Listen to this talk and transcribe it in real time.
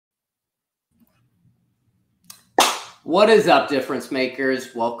What is up, difference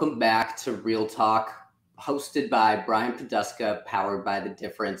makers? Welcome back to Real Talk, hosted by Brian Poduska, powered by The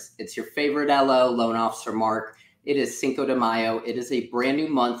Difference. It's your favorite LO, Loan Officer Mark. It is Cinco de Mayo. It is a brand new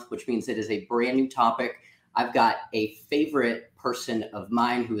month, which means it is a brand new topic. I've got a favorite person of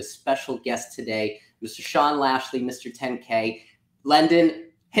mine who is special guest today, Mr. Sean Lashley, Mr. 10K. Lendon,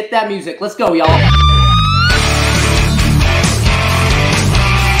 hit that music. Let's go, y'all.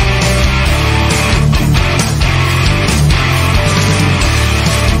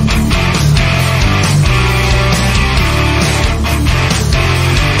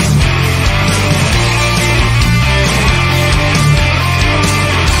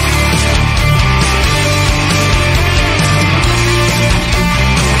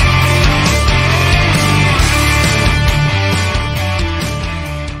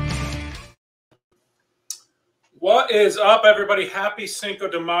 What is up, everybody? Happy Cinco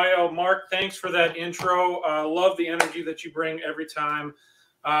de Mayo. Mark, thanks for that intro. Love the energy that you bring every time,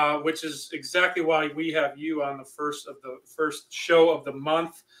 which is exactly why we have you on the first show of the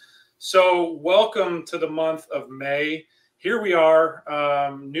month. So welcome to the month of May. Here we are,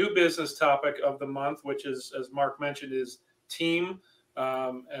 new business topic of the month, which is, as Mark mentioned, is team.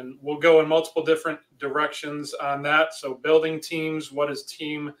 And we'll go in multiple different directions on that. So building teams, what is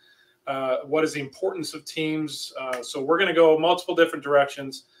team? What is the importance of teams? So we're going to go multiple different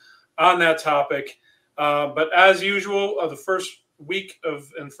directions on that topic. But as usual, the first week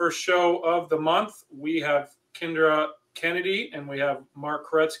of and first show of the month, we have Kendra Kennedy and we have Mark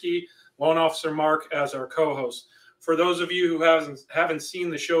Koretsky, Loan Officer Mark, as our co-host. For those of you who haven't seen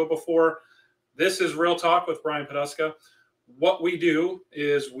the show before, this is Real Talk with Brian Poduska. What we do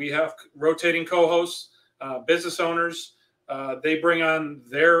is we have rotating co-hosts, business owners. They bring on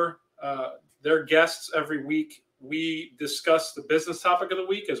their guests every week. We discuss the business topic of the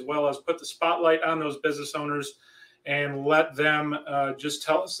week, as well as put the spotlight on those business owners and let them just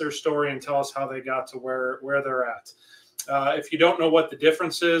tell us their story and tell us how they got to where they're at. If you don't know what The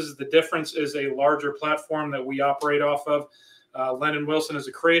Difference is a larger platform that we operate off of. Lennon Wilson is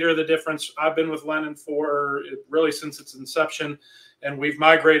a creator of The Difference. I've been with Lennon for really since its inception, and we've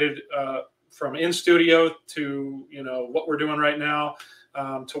migrated from in studio to what we're doing right now.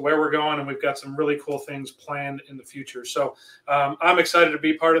 To where we're going, and we've got some really cool things planned in the future. So I'm excited to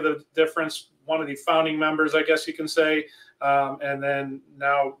be part of The Difference, one of the founding members, I guess you can say. And then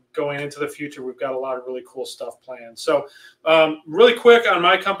now going into the future, we've got a lot of really cool stuff planned. So really quick on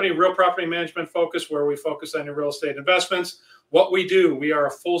my company, Real Property Management Focus, where we focus on your real estate investments. What we do, we are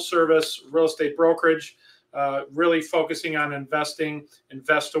a full service real estate brokerage, really focusing on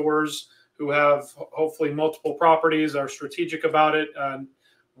investors who have hopefully multiple properties, are strategic about it,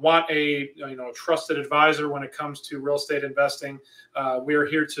 want a trusted advisor when it comes to real estate investing. We are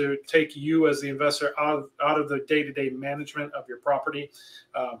here to take you as the investor out of the day-to-day management of your property,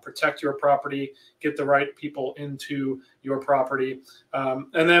 protect your property, get the right people into your property.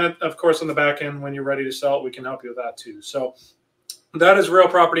 And then, of course, on the back end, when you're ready to sell it, we can help you with that too. So that is Real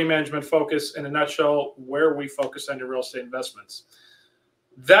Property Management Focus in a nutshell, where we focus on your real estate investments.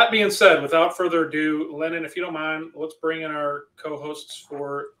 That being said, without further ado, Lennon, if you don't mind, let's bring in our co-hosts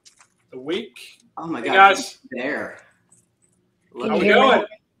for the week. Oh my hey God, guys, there. How we going?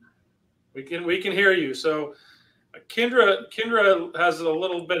 We can hear you. So Kendra has a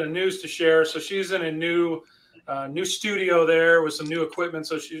little bit of news to share. So she's in a new studio there with some new equipment.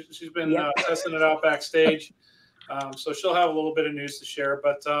 So she's been testing it out backstage. So she'll have a little bit of news to share.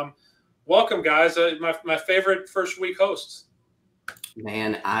 But welcome, guys. My favorite first week hosts.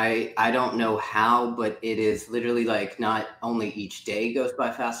 Man, I don't know how, but it is literally like not only each day goes by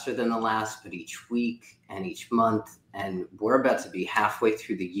faster than the last, but each week and each month. And we're about to be halfway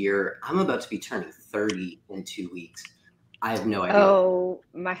through the year. I'm about to be turning 30 in 2 weeks. I have no idea. Oh,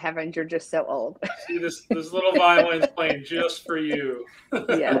 my heavens, you're just so old. See, this little violin's playing just for you.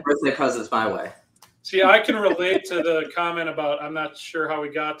 Yeah, and birthday presents my way. See, I can relate to the comment about I'm not sure how we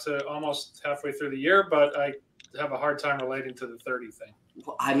got to almost halfway through the year, but I have a hard time relating to the 30 thing.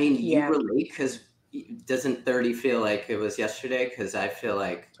 Well, I mean, you relate because doesn't 30 feel like it was yesterday? Because I feel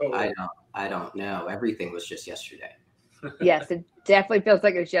like totally. I don't know. Everything was just yesterday. Yes, it definitely feels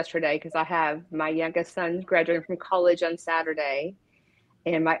like it was yesterday because I have my youngest son graduating from college on Saturday,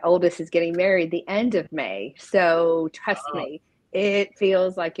 and my oldest is getting married the end of May. So trust me, it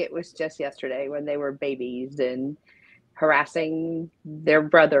feels like it was just yesterday when they were babies and harassing their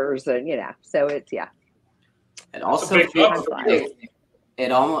brothers, and so it's It also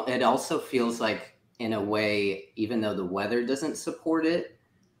feels like, in a way, even though the weather doesn't support it,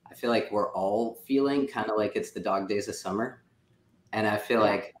 I feel like we're all feeling kind of like it's the dog days of summer. And I feel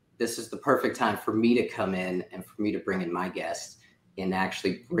like this is the perfect time for me to come in and for me to bring in my guest and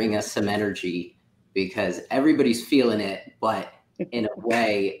actually bring us some energy, because everybody's feeling it, but in a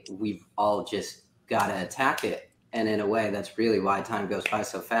way, we've all just got to attack it. And in a way, that's really why time goes by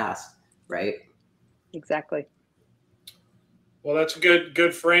so fast, right? Exactly. Well, that's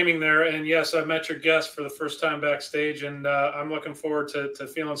good framing there. And yes, I met your guest for the first time backstage, and I'm looking forward to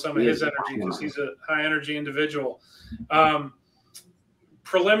feeling some of his energy, because he's a high energy individual.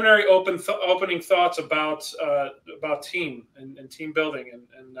 Preliminary opening thoughts about team and team building,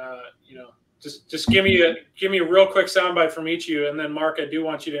 and you know, just give me a real quick soundbite from each of you, and then Mark, I do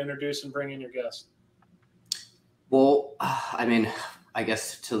want you to introduce and bring in your guest. Well, I mean, I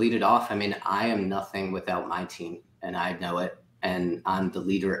guess to lead it off, I mean, I am nothing without my team, and I know it, and I'm the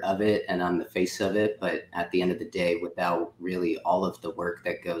leader of it, and I'm the face of it. But at the end of the day, without really all of the work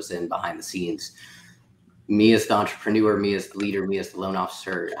that goes in behind the scenes, me as the entrepreneur, me as the leader, me as the loan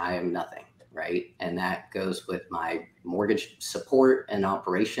officer, I am nothing, right? And that goes with my mortgage support and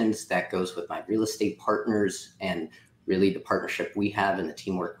operations. That goes with my real estate partners and really the partnership we have and the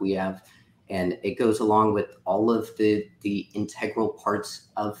teamwork we have. And it goes along with all of the integral parts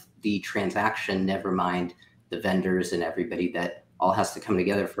of the transaction, never mind the vendors and everybody that all has to come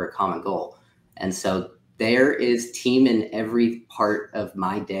together for a common goal. And so there is team in every part of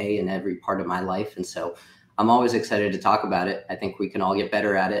my day and every part of my life. And so I'm always excited to talk about it. I think we can all get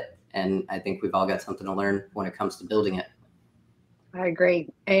better at it. And I think we've all got something to learn when it comes to building it. I agree.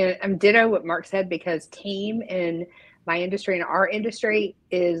 And I'm ditto what Mark said, because team in my industry and our industry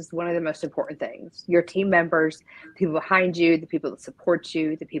is one of the most important things. Your team members, the people behind you, the people that support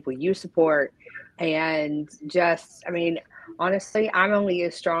you, the people you support. And just, I mean, honestly, I'm only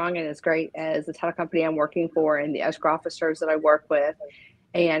as strong and as great as the title company I'm working for and the escrow officers that I work with,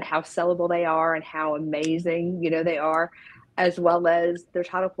 and how sellable they are and how amazing, you know, they are, as well as their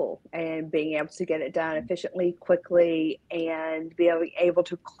title pool and being able to get it done efficiently, quickly, and be able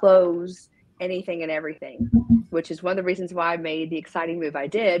to close anything and everything, which is one of the reasons why I made the exciting move I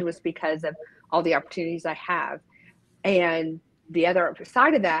did, was because of all the opportunities I have. And the other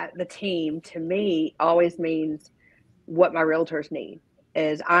side of that, the team, to me always means what my realtors need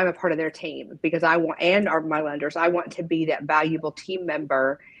is I'm a part of their team, because I want, and are my lenders, I want to be that valuable team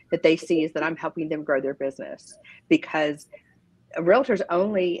member that they see is that I'm helping them grow their business, because a realtor's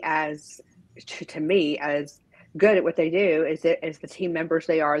only as, to me, as good at what they do as the team members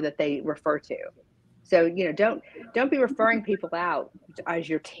they are that they refer to. So, you know, don't be referring people out as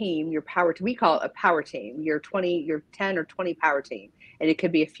your team, your power team. We call it a power team, your 10 or 20 power team. And it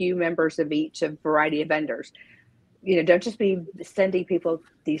could be a few members of each, a variety of vendors. You know, don't just be sending people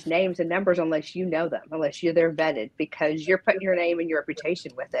these names and numbers unless you know them, unless they're vetted, because you're putting your name and your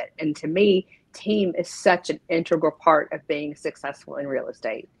reputation with it. And to me, team is such an integral part of being successful in real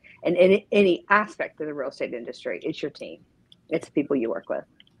estate. And in any aspect of the real estate industry, it's your team. It's the people you work with.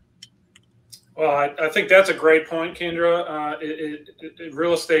 Well, I think that's a great point, Kendra.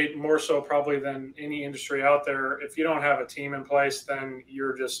 Real estate, more so probably than any industry out there, if you don't have a team in place, then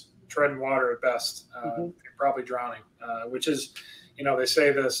you're just treading water at best. You're probably drowning, which is, you know, they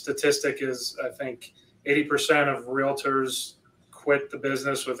say the statistic is, I think, 80% of realtors quit the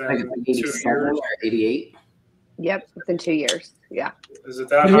business within 2 years. Or 88? Yep, within 2 years. Yeah. Is it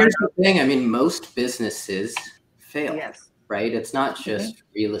that high? Here's the thing. I mean, most businesses fail. Yes. Right? It's not just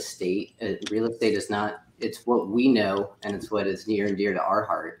real estate. Real estate is not, it's what we know, and it's what is near and dear to our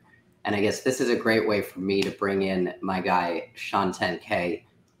heart. And I guess this is a great way for me to bring in my guy, Sean 10K,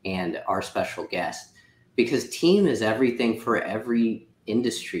 and our special guest, because team is everything for every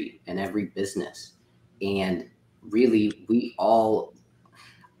industry and every business. And really,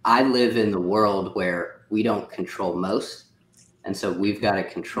 I live in the world where we don't control most. And so we've got to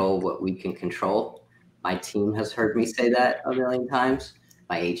control what we can control. My team has heard me say that a million times.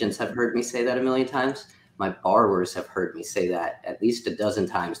 My agents have heard me say that a million times. My borrowers have heard me say that at least a dozen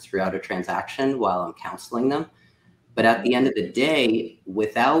times throughout a transaction while I'm counseling them. But at the end of the day,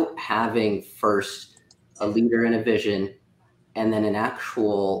 without having first a leader and a vision, and then an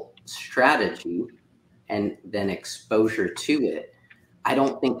actual strategy, and then exposure to it, I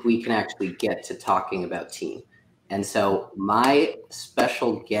don't think we can actually get to talking about team. And so my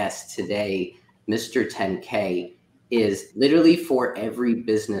special guest today, Mr. 10K, is literally for every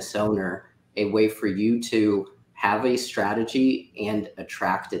business owner, a way for you to have a strategy and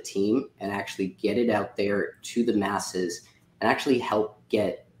attract a team and actually get it out there to the masses and actually help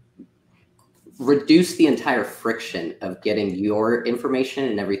reduce the entire friction of getting your information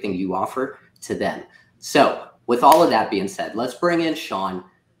and everything you offer to them. So with all of that being said, let's bring in Sean.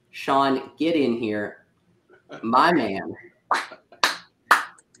 Sean, get in here. My man.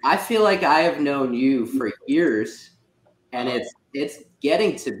 I feel like I have known you for years, and it's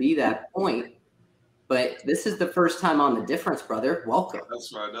getting to be that point. But this is the first time on The Difference, brother. Welcome.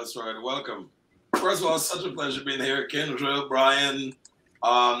 That's right. That's right. Welcome. First of all, it's such a pleasure being here. Kendra, Brian,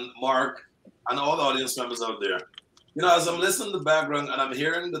 Mark, and all the audience members out there. You know, as I'm listening to the background and I'm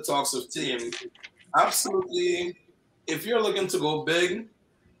hearing the talks of team, absolutely, if you're looking to go big,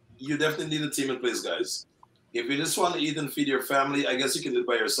 you definitely need a team in place, guys. If you just want to eat and feed your family, I guess you can do it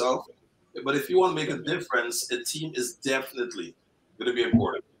by yourself. But if you want to make a difference, a team is definitely going to be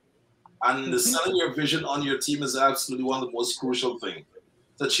important. And the selling your vision on your team is absolutely one of the most crucial things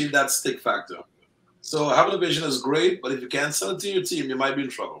to achieve that stick factor. So having a vision is great, but if you can't sell it to your team, you might be in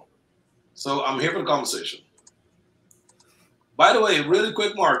trouble. So I'm here for the conversation. By the way, really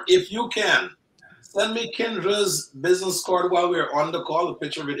quick, Mark, if you can, send me Kendra's business card while we're on the call, a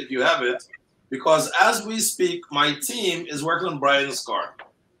picture of it if you have it, because as we speak, my team is working on Brian's card.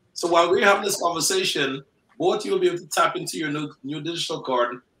 So while we're having this conversation, both of you will be able to tap into your new digital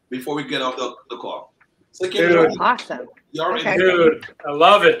card before we get off the call. So Kendra, awesome. Okay. Dude, I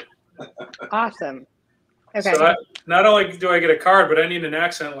love it. Awesome. Okay. So not only do I get a card, but I need an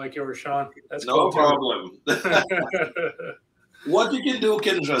accent like yours, Sean. That's no cool problem. What you can do,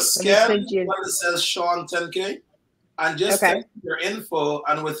 Kendra, scan when it says Sean 10K and just text your info,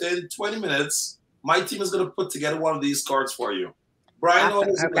 and within 20 minutes, my team is going to put together one of these cards for you. Brian,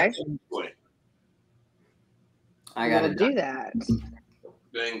 okay. I got to do that.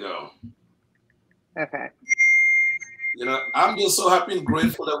 Bingo. Okay. You know, I'm just so happy and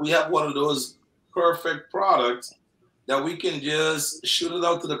grateful that we have one of those perfect products that we can just shoot it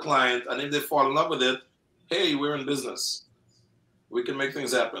out to the client, and if they fall in love with it, hey, we're in business. We can make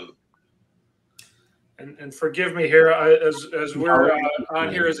things happen. And forgive me here, as we're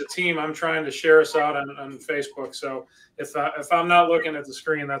on here as a team, I'm trying to share us out on Facebook. So if I'm not looking at the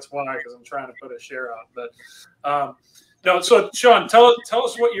screen, that's why, because I'm trying to put a share out. But no, so Sean, tell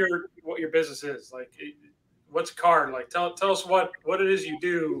us what your business is like. What's a card like? Tell us what it is you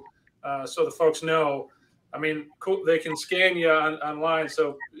do, so the folks know. I mean, cool. They can scan you online.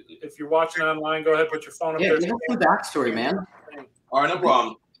 So if you're watching online, go ahead, put your phone up there. Yeah, give us some backstory, man. All right, no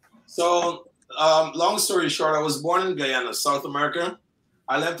problem. So, long story short, I was born in Guyana, South America.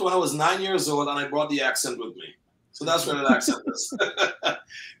 I left when I was 9 years old, and I brought the accent with me. So that's where that accent is.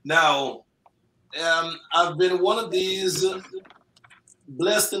 Now, I've been one of these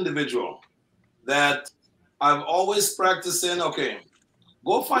blessed individuals that I've always practicing, okay,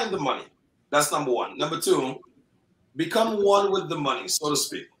 go find the money. That's number one. Number two, become one with the money, so to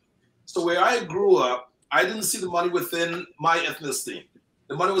speak. So where I grew up, I didn't see the money within my ethnicity.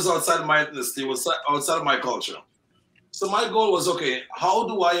 The money was outside of my ethnicity, was outside of my culture. So my goal was, okay, how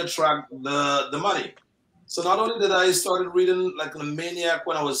do I attract the money? So not only did I started reading like a maniac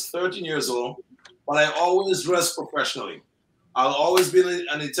when I was 13 years old, but I always dressed professionally. I'll always be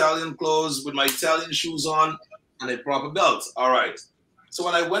in Italian clothes with my Italian shoes on and a proper belt. All right. So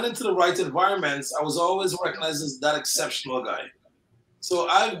when I went into the right environments, I was always recognized as that exceptional guy. So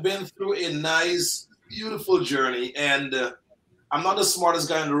I've been through a nice, beautiful journey, and I'm not the smartest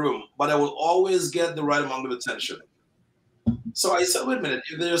guy in the room, but I will always get the right amount of attention. So I said, wait a minute,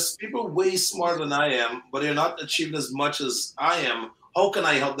 if there's people way smarter than I am, but they're not achieving as much as I am, how can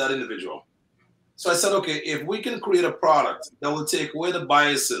I help that individual? So I said, okay, if we can create a product that will take away the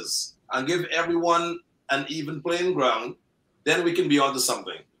biases and give everyone an even playing ground, then we can be onto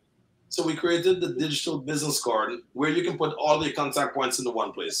something. So we created the digital business card where you can put all the contact points into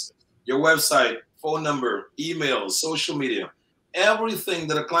one place. Your website, phone number, email, social media, everything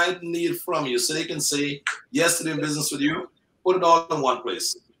that a client needs from you so they can say yes to doing business with you, put it all in one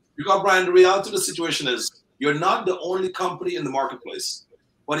place. Because, Brian, the reality of the situation is you're not the only company in the marketplace.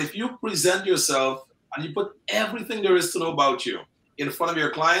 But if you present yourself and you put everything there is to know about you in front of your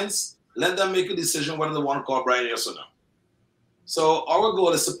clients, let them make a decision whether they want to call Brian yes or no. So our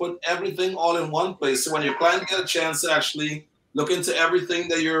goal is to put everything all in one place. So when your client get a chance to actually look into everything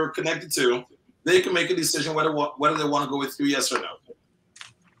that you're connected to, they can make a decision whether they want to go with you, yes or no.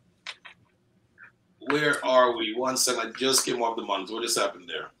 Where are we? One second. I just came off the monitor. What just happened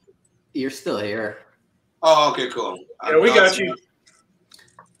there? You're still here. Oh, okay, cool. Yeah, we got you.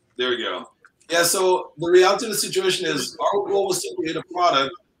 There we go. Yeah, so the reality of the situation is our goal was to create a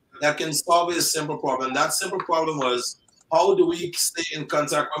product that can solve a simple problem. That simple problem was, how do we stay in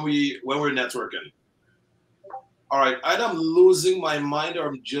contact when we're networking? All right, either I'm losing my mind or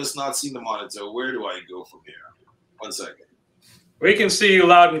I'm just not seeing the monitor. Where do I go from here? 1 second. We can see you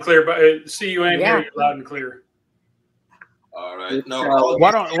loud and clear, but see you and hear you loud and clear. All right. No.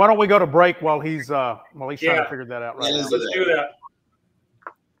 Why don't we go to break while he's trying to figure that out right now? Let's do that.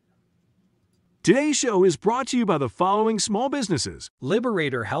 Today's show is brought to you by the following small businesses.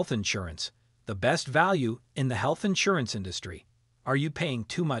 Liberator Health Insurance, the best value in the health insurance industry. Are you paying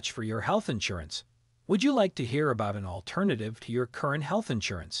too much for your health insurance? Would you like to hear about an alternative to your current health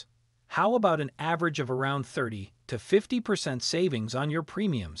insurance? How about an average of around 30 to 50% savings on your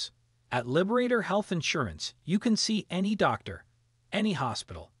premiums? At Liberator Health Insurance, you can see any doctor, any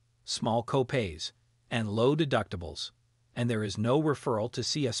hospital, small copays, and low deductibles. And there is no referral to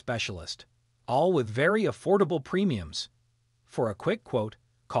see a specialist, all with very affordable premiums. For a quick quote,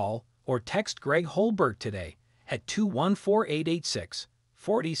 call or text Greg Holberg today at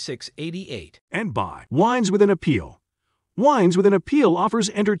 214-886-4688. And by Wines with an Appeal. Wines with an Appeal offers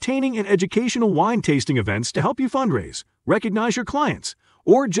entertaining and educational wine tasting events to help you fundraise, recognize your clients,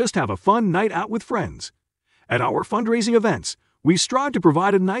 or just have a fun night out with friends. At our fundraising events, we strive to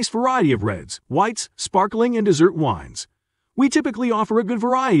provide a nice variety of reds, whites, sparkling, and dessert wines. We typically offer a good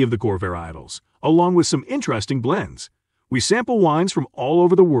variety of the core varietals, along with some interesting blends. We sample wines from all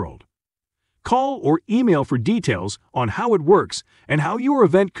over the world. Call or email for details on how it works and how your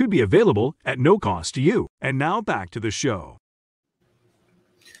event could be available at no cost to you. And now back to the show.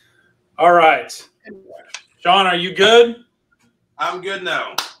 All right. Sean, are you good? I'm good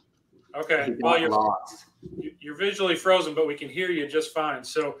now. Okay. Well, you're visually frozen, but we can hear you just fine.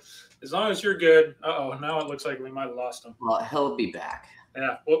 So as long as you're good. Uh-oh, now it looks like we might have lost him. Well, he'll be back.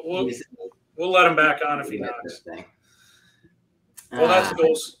 Yeah, we'll let him back on if he knocks. Well, that's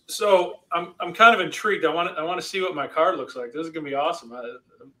cool. So I'm kind of intrigued. I want to see what my card looks like. This is gonna be awesome.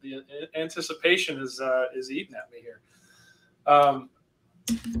 The anticipation is eating at me here.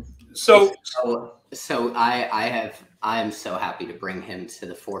 So I am so happy to bring him to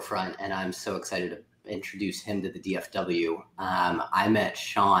the forefront, and I'm so excited to introduce him to the DFW. I met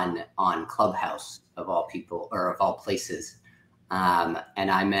Sean on Clubhouse, of all people, or of all places, and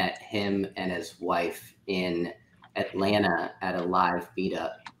I met him and his wife in Atlanta at a live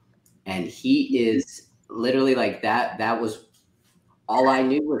meetup, and he is literally like that. That was all I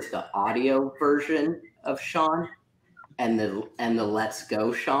knew was the audio version of Sean and the Let's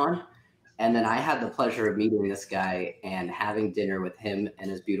Go Sean. And then I had the pleasure of meeting this guy and having dinner with him and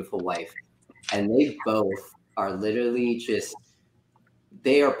his beautiful wife. And they both are literally just,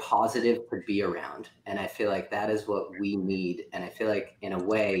 they are positive to be around. And I feel like that is what we need. And I feel like in a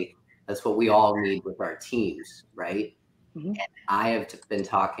way, that's what we all need with our teams, right? Mm-hmm. And I have been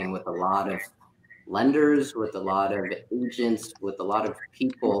talking with a lot of lenders, with a lot of agents, with a lot of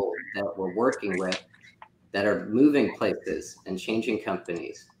people that we're working with that are moving places and changing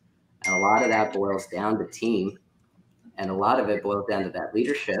companies. And a lot of that boils down to team, and a lot of it boils down to that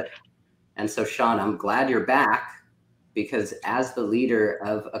leadership. And so, Sean, I'm glad you're back, because as the leader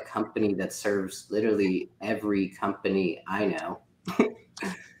of a company that serves literally every company I know,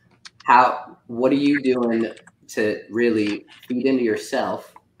 what are you doing to really feed into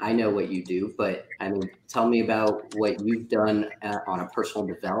yourself? I know what you do, but I mean, tell me about what you've done on a personal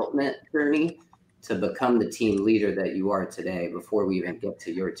development journey to become the team leader that you are today before we even get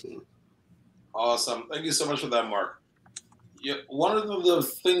to your team. Awesome. Thank you so much for that, Mark. Yeah, one of the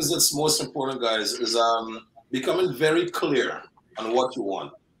things that's most important, guys, is becoming very clear on what you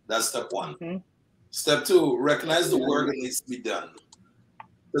want. That's step one. Mm-hmm. Step two, recognize the work that needs to be done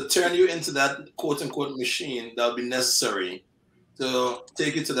to turn you into that quote-unquote machine that will be necessary to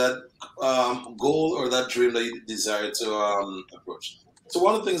take you to that goal or that dream that you desire to approach. So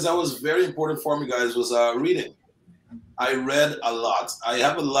one of the things that was very important for me, guys, was reading. I read a lot. I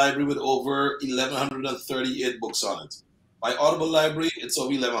have a library with over 1,138 books on it. My Audible library, it's over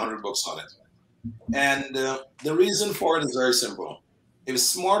 1,100 books on it. And the reason for it is very simple. If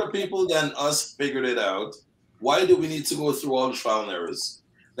smarter people than us figured it out, why do we need to go through all the trial and errors?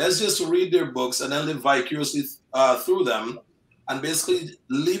 Let's just read their books and then live vicariously through them and basically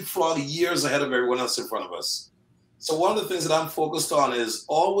leapfrog years ahead of everyone else in front of us. So one of the things that I'm focused on is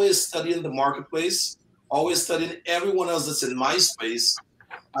always studying the marketplace, always studying everyone else that's in my space,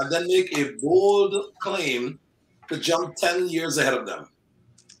 and then make a bold claim to jump 10 years ahead of them.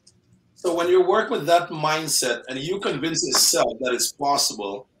 So when you're working with that mindset and you convince yourself that it's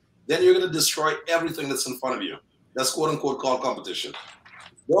possible, then you're going to destroy everything that's in front of you. That's quote unquote called competition.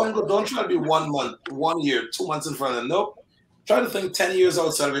 Don't try to be 1 month, 1 year, 2 months in front of them. Nope. Try to think 10 years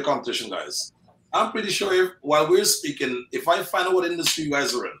outside of your competition, guys. I'm pretty sure while we're speaking, if I find out what industry you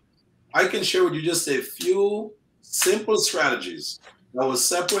guys are in, I can share with you just a few simple strategies that will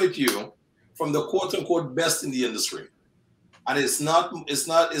separate you from the quote unquote best in the industry. And it's not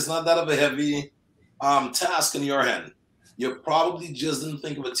that of a heavy task in your hand. You probably just didn't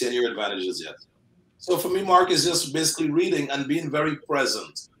think of the 10-year advantages yet. So for me, Mark, is just basically reading and being very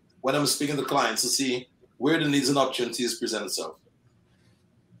present. when I'm speaking to clients to see where the needs and opportunities present itself.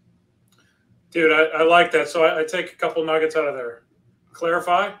 Dude, I like that. So I take a couple nuggets out of there.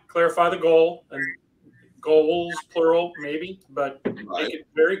 Clarify the goal, and goals, plural, maybe, but make it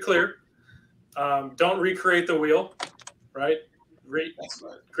very clear. Don't recreate the wheel, right?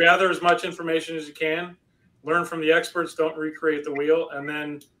 Gather as much information as you can. Learn from the experts. Don't recreate the wheel, and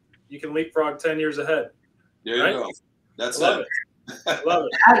then you can leapfrog 10 years ahead. There you go. That's Love it. Love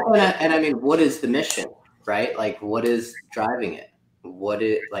it. And I mean, what is the mission, right? Like, what is driving it? What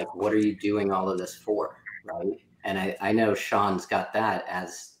are you doing all of this for, right? And I know Sean's got that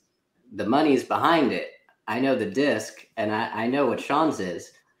as the money's behind it. I know the disc, and I know what Sean's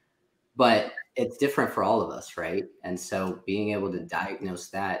is, but it's different for all of us, right? And so being able to diagnose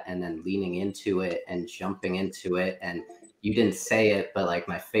that and then leaning into it and jumping into it, and you didn't say it, but like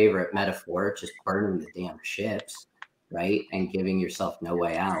my favorite metaphor, just burning the damn ships, right? And giving yourself no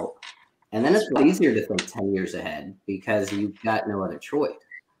way out. And then it's easier to think 10 years ahead because you've got no other choice.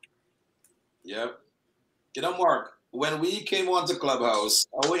 Yep. You know, Mark, when we came onto Clubhouse,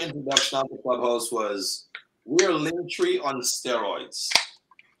 our introduction onto Clubhouse was, we're Linktree on steroids.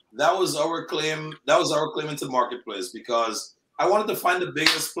 That was our claim. That was our claim into the marketplace, because I wanted to find the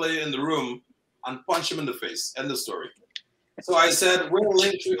biggest player in the room and punch him in the face. End of story. So I said, we're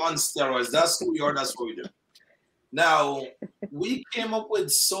Linktree on steroids. That's who we are. That's what we do. Now, we came up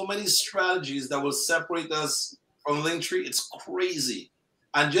with so many strategies that will separate us from Linktree. It's crazy.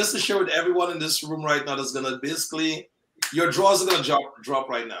 And just to share with everyone in this room right now, that's going to basically, your drawers are going to drop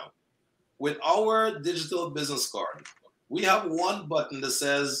right now. With our digital business card, we have one button that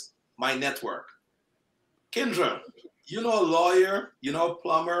says My Network. Kendra, you know a lawyer, you know a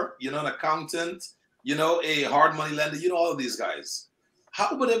plumber, you know an accountant, you know a hard money lender, you know all of these guys. How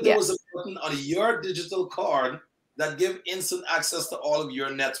about if there was a button on your digital card that give instant access to all of your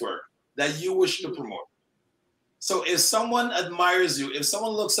network that you wish to promote? So if someone admires you, if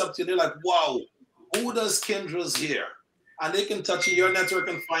someone looks up to you, they're like, wow, who does Kendra's hair? And they can touch your network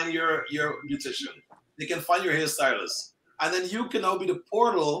and find your beautician. They can find your hairstylist. And then you can now be the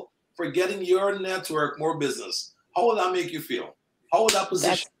portal for getting your network more business. How will that make you feel? How will that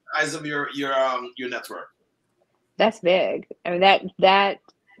position the eyes of your network? That's big. I mean,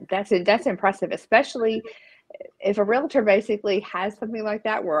 that's impressive, especially if a realtor basically has something like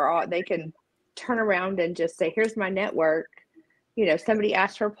that where they can turn around and just say, here's my network. You know, somebody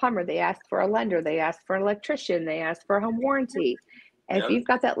asked for a plumber, they asked for a lender, they asked for an electrician, they asked for a home warranty. And if you've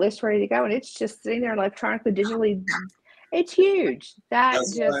got that list ready to go and it's just sitting there electronically, digitally, it's huge.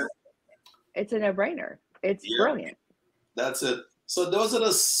 It's a no-brainer. It's brilliant. That's it. So those are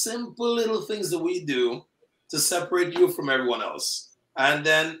the simple little things that we do to separate you from everyone else. And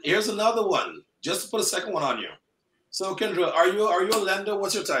then here's another one, just to put a second one on you. So Kendra, are you a lender?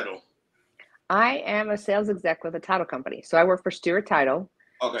 What's your title? I am a sales exec with a title company. So I work for Stewart Title.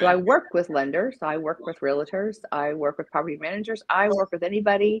 Okay. So I work with lenders. I work with realtors. I work with property managers. I work with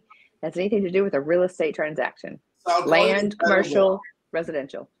anybody that's anything to do with a real estate transaction. So land, commercial,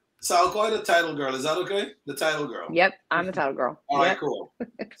 residential. So I'll call you the title girl. Is that okay? The title girl. Yep, I'm the title girl. All right, cool. So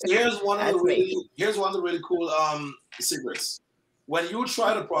here's one of the really cool secrets. When you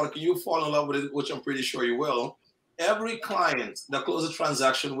try the product and you fall in love with it, which I'm pretty sure you will, every client that closes a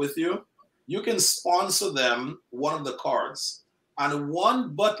transaction with you, you can sponsor them one of the cards. And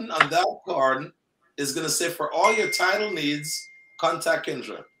one button on that card is going to say, for all your title needs, contact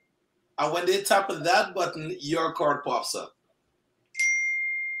Kendra. And when they tap on that button, your card pops up.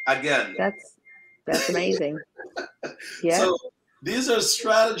 Again. That's amazing. Yeah. So these are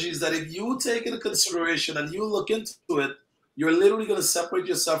strategies that if you take into consideration and you look into it, you're literally going to separate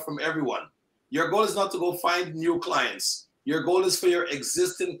yourself from everyone. Your goal is not to go find new clients. Your goal is for your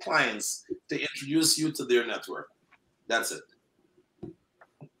existing clients to introduce you to their network. That's it.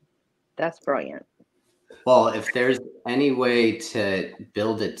 That's brilliant. Well, if there's any way to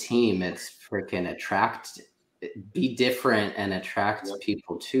build a team, it's freaking be different and attract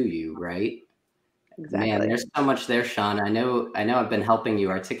people to you, right? Exactly. Man, there's so much there, Sean. I know I've been helping you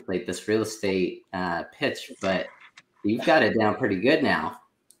articulate this real estate pitch, but you've got it down pretty good now.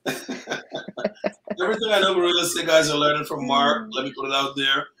 Everything I know about real estate, guys, are learning from Mark. Let me put it out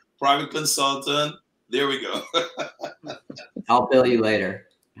there. Private consultant. There we go. I'll bill you later.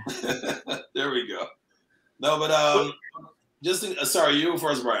 There we go. No, but sorry, you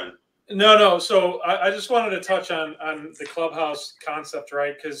first, Brian. No. So I just wanted to touch on the Clubhouse concept,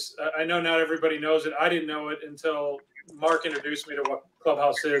 right? Because I know not everybody knows it. I didn't know it until Mark introduced me to what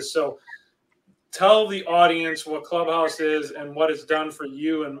Clubhouse is. So tell the audience what Clubhouse is and what it's done for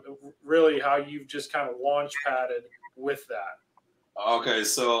you, and really how you've just kind of launch padded with that. Okay,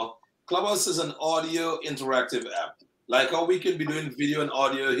 so Clubhouse is an audio interactive app. Like how we can be doing video and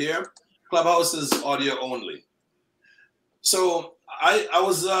audio here, Clubhouse is audio only. So I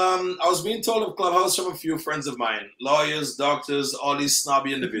was being told of Clubhouse from a few friends of mine, lawyers, doctors, all these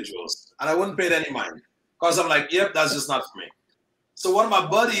snobby individuals, and I wouldn't pay it any mind because I'm like, yep, that's just not for me. So one of my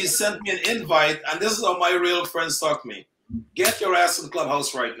buddies sent me an invite, and this is how my real friends talk to me. Get your ass in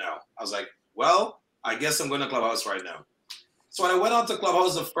Clubhouse right now. I was like, well, I guess I'm going to Clubhouse right now. So when I went on to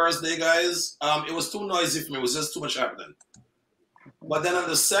Clubhouse the first day, guys, it was too noisy for me. It was just too much happening. But then on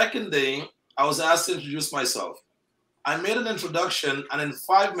the second day, I was asked to introduce myself. I made an introduction, and in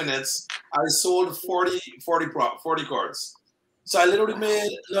 5 minutes, I sold 40 cards. So I literally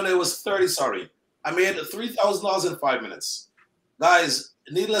made, no, it was 30, sorry. I made $3,000 in 5 minutes. Guys,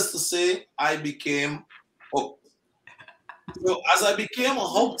 needless to say, I became hooked. So as I became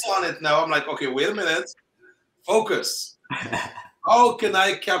hooked on it now, I'm like, okay, wait a minute. Focus. How can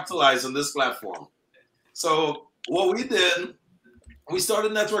I capitalize on this platform? So what we did, we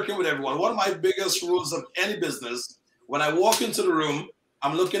started networking with everyone. One of my biggest rules of any business, when I walk into the room,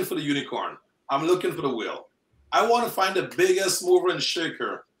 I'm looking for the unicorn. I'm looking for the whale. I want to find the biggest mover and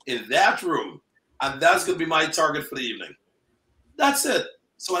shaker in that room, and that's going to be my target for the evening. That's it.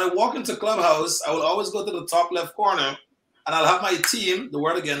 So when I walk into Clubhouse, I will always go to the top left corner, and I'll have my team, the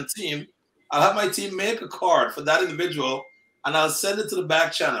word again, team, I'll have my team make a card for that individual, and I'll send it to the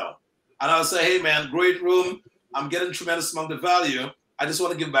back channel. And I'll say, hey, man, great room. I'm getting tremendous amount of value. I just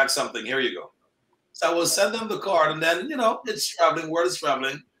want to give back something. Here you go. So I will send them the card, and then, you know, it's traveling, word is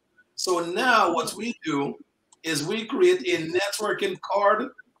traveling. So now what we do is we create a networking card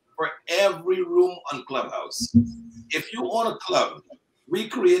for every room on Clubhouse. If you own a club, we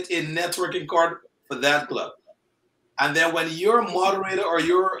create a networking card for that club. And then when you're a moderator or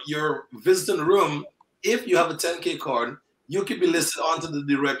you're visiting a room, if you have a 10K card, you can be listed onto the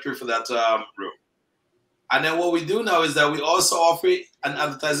directory for that room. And then what we do now is that we also offer an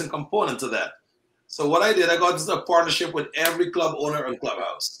advertising component to that. So what I did, I got into a partnership with every club owner on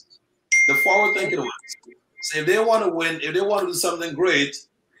Clubhouse. The forward thinking ones. So if they want to win, if they want to do something great,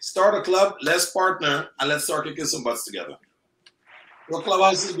 start a club, let's partner, and let's start kicking some butts together. So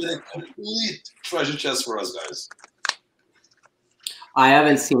Clubhouse has been a complete treasure chest for us, guys. I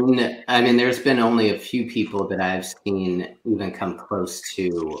haven't seen, I mean, there's been only a few people that I've seen even come close to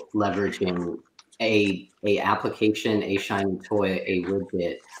leveraging a application, a shiny toy, a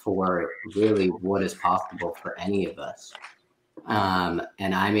widget for really what is possible for any of us. And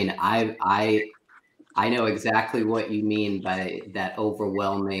I mean, I know exactly what you mean by that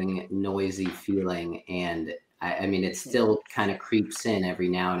overwhelming, noisy feeling. And I mean, it still kind of creeps in every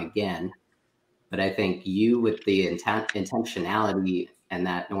now and again. But I think you, with the intentionality and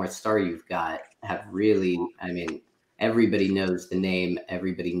that North Star you've got, have really, I mean, everybody knows the name,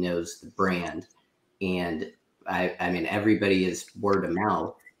 everybody knows the brand. And I mean, everybody is word of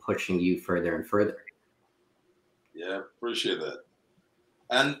mouth pushing you further and further. Yeah, appreciate that.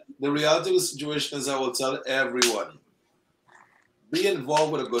 And the reality of the situation is, I will tell everyone, be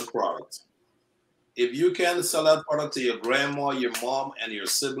involved with a good product. If you can sell that product to your grandma, your mom, and your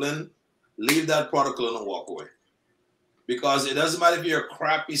sibling, leave that product alone and walk away. Because it doesn't matter if you're a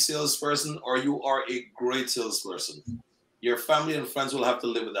crappy salesperson or you are a great salesperson. Your family and friends will have to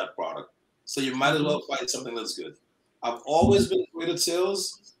live with that product. So you might as well find something that's good. I've always been great at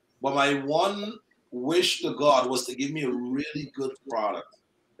sales, but my one wish to God was to give me a really good product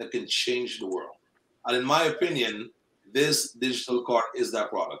that can change the world. And in my opinion, this digital card is that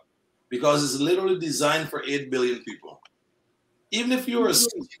product, because it's literally designed for 8 billion people. Even if you're a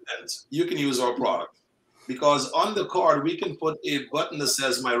student, you can use our product, because on the card, we can put a button that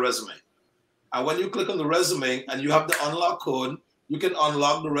says my resume. And when you click on the resume and you have the unlock code, you can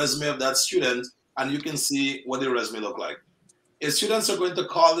unlock the resume of that student and you can see what their resume look like. If students are going to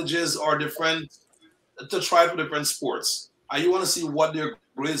colleges or to try for different sports, and you want to see what their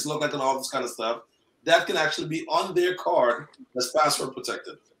grades look like and all this kind of stuff, that can actually be on their card that's password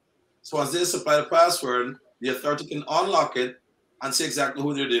protected. So once they supply the password, the authority can unlock it and see exactly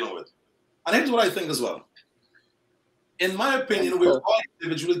who they're dealing with. And here's what I think as well. In my opinion, we're all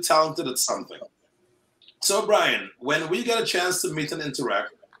individually talented at something. So Brian, when we get a chance to meet and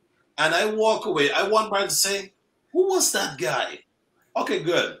interact, and I walk away, I want Brian to say, who was that guy? Okay,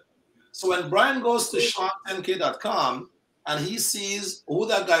 good. So when Brian goes to yourtowntx.com and he sees who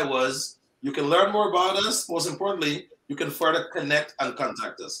that guy was, you can learn more about us. Most importantly, you can further connect and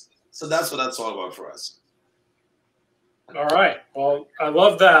contact us. So that's what that's all about for us. All right. Well, I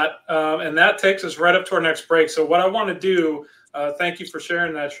love that. And that takes us right up to our next break. So what I want to do, thank you for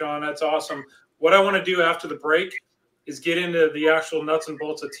sharing that, Sean. That's awesome. What I want to do after the break is get into the actual nuts and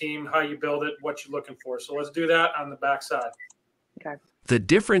bolts of team, how you build it, what you're looking for. So let's do that on the backside. Okay. The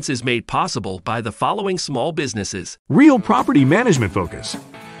difference is made possible by the following small businesses. Real property management focus.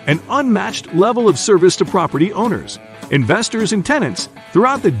 An unmatched level of service to property owners, investors, and tenants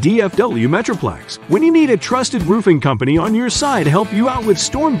throughout the DFW Metroplex. When you need a trusted roofing company on your side to help you out with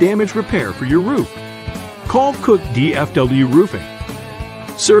storm damage repair for your roof, call Cook DFW Roofing.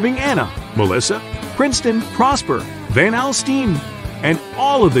 Serving Anna, Melissa, Princeton, Prosper, Van Alstyne, and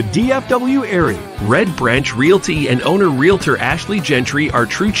all of the DFW area. Red Branch Realty and owner realtor Ashley Gentry are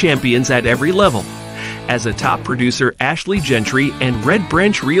true champions at every level. As a top producer, Ashley Gentry and Red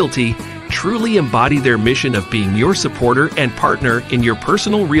Branch Realty truly embody their mission of being your supporter and partner in your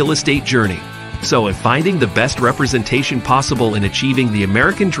personal real estate journey. So if finding the best representation possible in achieving the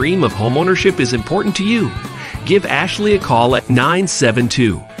American dream of homeownership is important to you, give Ashley a call at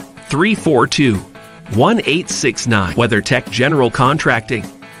 972-342-1869. WeatherTech General Contracting.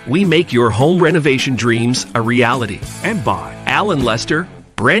 We make your home renovation dreams a reality. And by Alan Lester,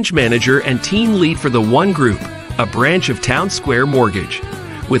 branch manager and team lead for the One Group, a branch of Town Square Mortgage.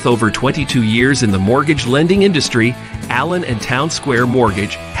 With over 22 years in the mortgage lending industry, Allen and Town Square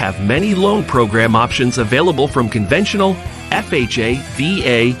Mortgage have many loan program options available from conventional, FHA,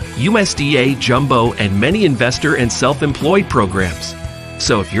 VA, USDA, jumbo, and many investor and self-employed programs.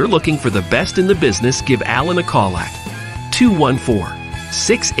 So if you're looking for the best in the business, give Allen a call at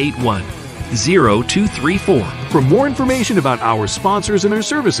 214-681-0234. For more information about our sponsors and their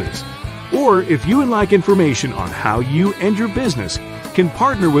services, or if you would like information on how you and your business can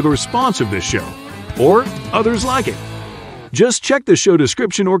partner with or sponsor this show, or others like it, just check the show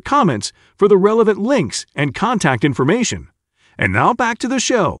description or comments for the relevant links and contact information. And now back to the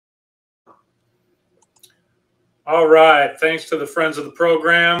show. All right. Thanks to the friends of the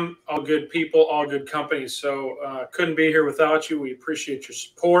program. All good people, all good companies. So couldn't be here without you. We appreciate your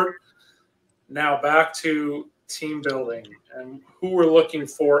support. Now back to team building and who we're looking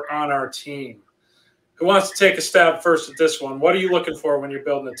for on our team. Who wants to take a stab first at this one? What are you looking for when you're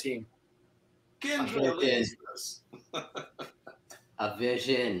building a team? A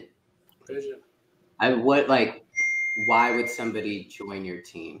vision. Vision. Why would somebody join your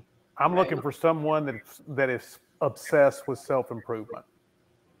team? I'm looking for someone that is obsessed with self-improvement.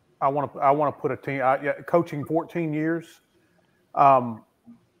 I want to put a team. Coaching 14 years,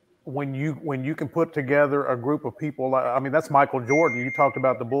 when you can put together a group of people. I mean, that's Michael Jordan. You talked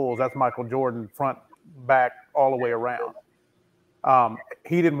about the Bulls. That's Michael Jordan, front, back, all the way around.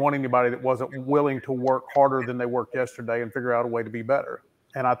 He didn't want anybody that wasn't willing to work harder than they worked yesterday and figure out a way to be better.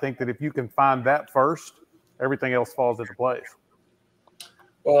 And I think that if you can find that first, everything else falls into place.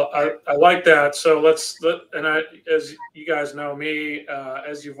 Well, I like that. So as you guys know me,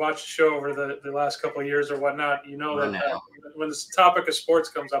 as you've watched the show over the last couple of years or whatnot, you know that when this topic of sports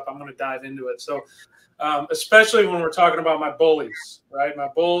comes up, I'm going to dive into it. So especially when we're talking about my bullies, right? My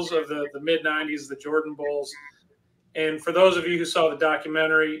Bulls of the mid 90s, the Jordan Bulls. And for those of you who saw the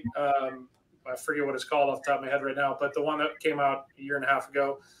documentary, I forget what it's called off the top of my head right now, but the one that came out a year and a half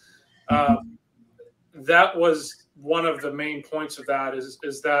ago, that was one of the main points of that is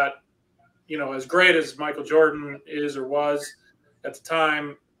that, you know, as great as Michael Jordan is or was at the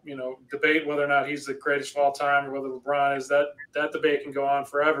time, you know, debate whether or not he's the greatest of all time or whether LeBron is, that debate can go on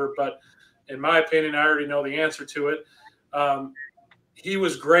forever. But in my opinion, I already know the answer to it. He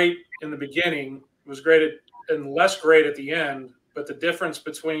was great in the beginning, was great and less great at the end. But the difference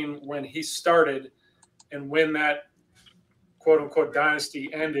between when he started and when that quote unquote dynasty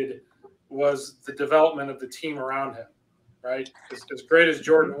ended was the development of the team around him, right? As great as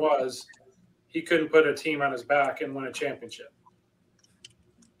Jordan was, he couldn't put a team on his back and win a championship.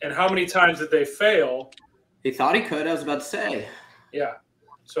 And how many times did they fail? He thought he could, I was about to say. Yeah.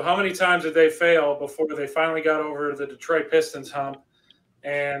 So how many times did they fail before they finally got over the Detroit Pistons hump?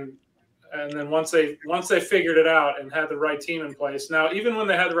 And then once they figured it out and had the right team in place. Now, even when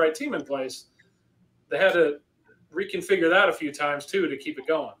they had the right team in place, they had to reconfigure that a few times too to keep it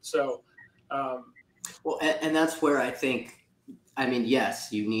going. So, well, and that's where I think, I mean,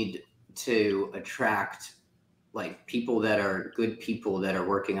 yes, you need to attract like people that are good people that are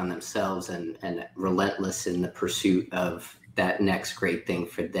working on themselves and relentless in the pursuit of that next great thing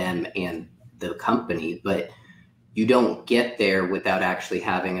for them and the company. But you don't get there without actually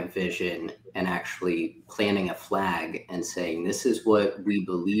having a vision and actually planting a flag and saying, this is what we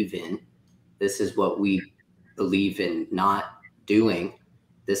believe in. This is what we believe in not doing.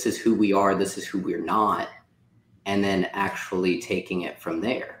 This is who we are. This is who we're not. And then actually taking it from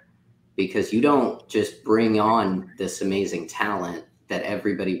there, because you don't just bring on this amazing talent that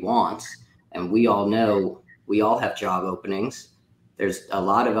everybody wants. And we all know We all have job openings. There's a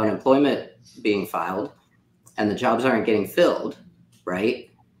lot of unemployment being filed, and the jobs aren't getting filled, right?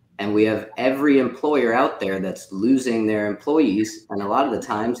 And we have every employer out there that's losing their employees, and a lot of the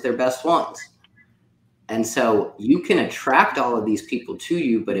times their best ones. And so you can attract all of these people to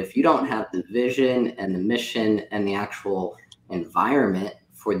you, but if you don't have the vision and the mission and the actual environment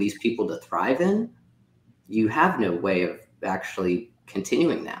for these people to thrive in, you have no way of actually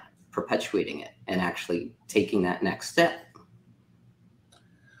continuing that, perpetuating it, and actually taking that next step.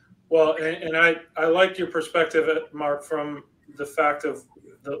 Well, and I like your perspective, Mark, from the fact of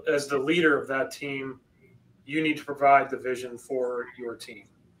as the leader of that team, you need to provide the vision for your team,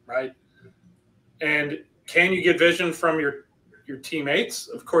 right? And can you get vision from your teammates?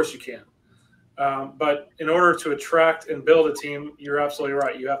 Of course you can. But in order to attract and build a team, you're absolutely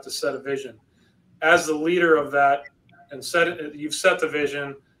right. You have to set a vision. As the leader of that, and you've set the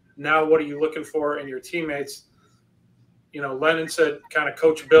vision. Now, what are you looking for in your teammates? You know, Lennon said kind of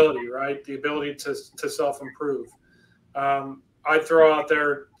coachability, right? The ability to self-improve. I'd throw out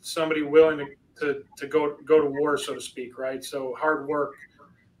there somebody willing to go to war, so to speak, right? So hard work,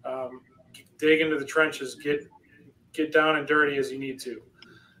 dig into the trenches, get down and dirty as you need to.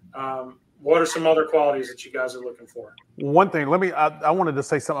 What are some other qualities that you guys are looking for? One thing, I wanted to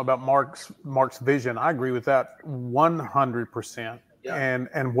say something about Mark's vision. I agree with that 100%. Yeah.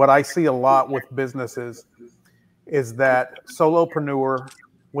 And what I see a lot with businesses is that solopreneur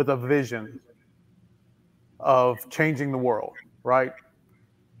with a vision of changing the world, right?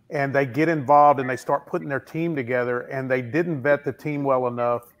 And they get involved and they start putting their team together, and they didn't vet the team well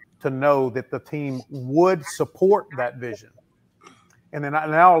enough to know that the team would support that vision. And then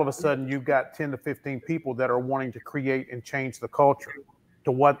now all of a sudden you've got 10 to 15 people that are wanting to create and change the culture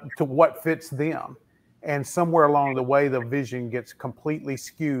to what fits them. And somewhere along the way, the vision gets completely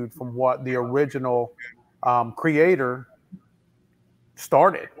skewed from what the original creator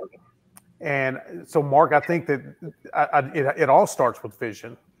started. And so, Mark, I think that it all starts with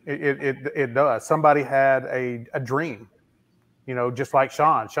vision. It does. Somebody had a dream. You know, just like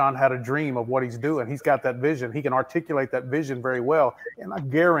Sean. Sean had a dream of what he's doing. He's got that vision. He can articulate that vision very well. And I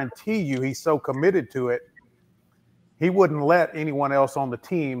guarantee you he's so committed to it, he wouldn't let anyone else on the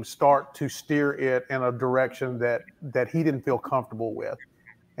team start to steer it in a direction that he didn't feel comfortable with.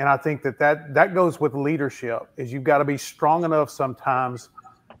 And I think that goes with leadership, is you've got to be strong enough sometimes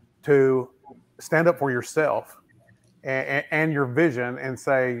to stand up for yourself and your vision and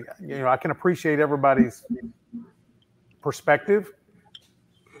say, you know, I can appreciate everybody's perspective,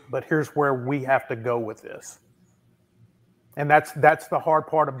 but here's where we have to go with this. And that's the hard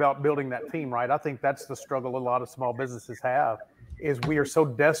part about building that team, right? I think that's the struggle a lot of small businesses have, is we are so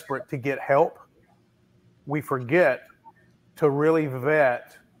desperate to get help, we forget to really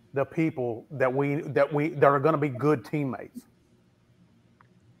vet the people that are going to be good teammates.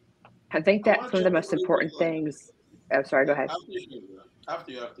 I think that's one of the most important things. Oh, sorry, go ahead.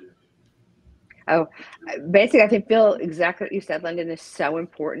 After you. Oh, basically, I feel exactly what you said, Lyndon, is so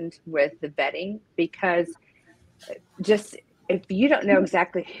important with the vetting, because just if you don't know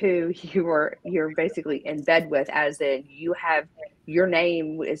exactly who you're basically in bed with, as in you have your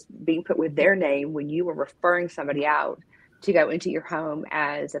name is being put with their name when you were referring somebody out to go into your home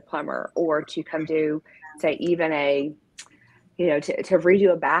as a plumber, or to come do, say, even a, you know, to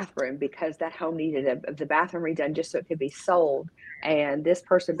redo a bathroom because that home needed the bathroom redone just so it could be sold. And this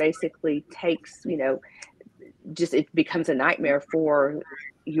person basically takes, you know, just it becomes a nightmare for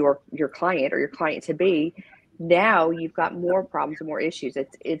your client or your client to be. Now you've got more problems and more issues.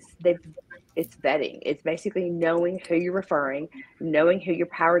 It's vetting. It's basically knowing who you're referring, knowing who your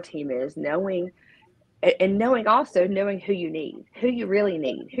power team is, knowing who you need, who you really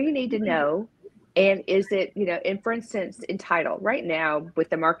need, who you need to know. And is it, you know, and for instance, in title right now, with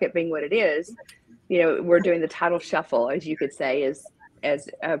the market being what it is, you know, we're doing the title shuffle, as you could say, as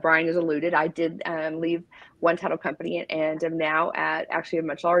Brian has alluded. I did leave one title company and am now at actually a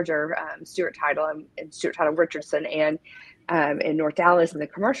much larger Stewart Title and Stewart Title Richardson, and in North Dallas in the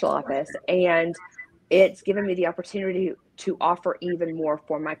commercial office. And it's given me the opportunity to offer even more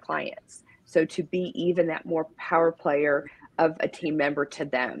for my clients. So to be even that more power player of a team member to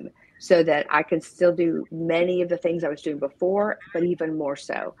them, so that I can still do many of the things I was doing before, but even more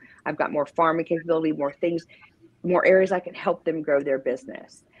so. I've got more farming capability, more things, more areas I can help them grow their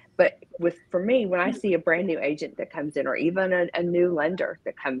business. But for me, when I see a brand new agent that comes in, or even a new lender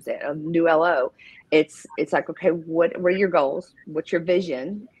that comes in, a new LO, it's like, okay, what are your goals? What's your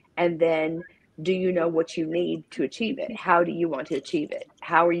vision? And then Do you know what you need to achieve it? How do you want to achieve it?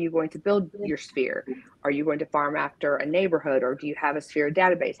 How are you going to build your sphere? Are you going to farm after a neighborhood, or do you have a sphere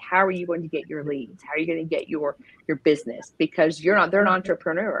database? How are you going to get your leads? How are you going to get your business? Because they're an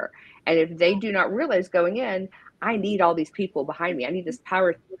entrepreneur. And if they do not realize going in, I need all these people behind me, I need this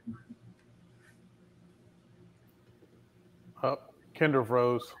power. Kendra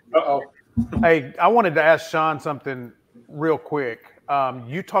froze. Uh-oh. Hey, I wanted to ask Sean something real quick.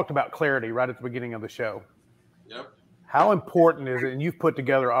 You talked about clarity right at the beginning of the show. Yep. How important is it? And you've put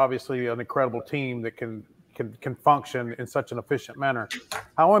together obviously an incredible team that can function in such an efficient manner.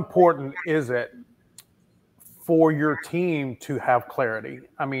 How important is it for your team to have clarity?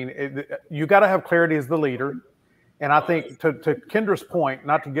 I mean, you got to have clarity as the leader. And I think to Kendra's point,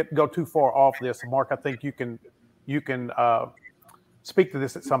 not to go too far off this, Mark, I think you can speak to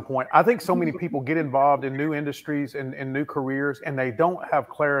this at some point. I think so many people get involved in new industries and new careers, and they don't have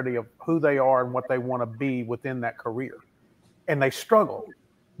clarity of who they are and what they want to be within that career. And they struggle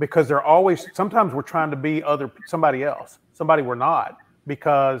because they're always, sometimes we're trying to be somebody else, somebody we're not,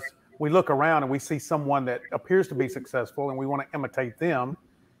 because we look around and we see someone that appears to be successful and we want to imitate them.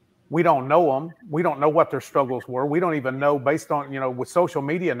 We don't know them. We don't know what their struggles were. We don't even know, based on, with social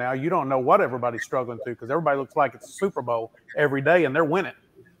media now, you don't know what everybody's struggling through, because everybody looks like it's a Super Bowl every day and they're winning.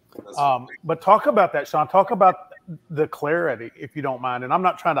 But talk about that, Sean. Talk about the clarity, if you don't mind. And I'm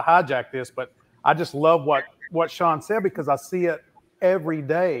not trying to hijack this, but I just love what Sean said, because I see it every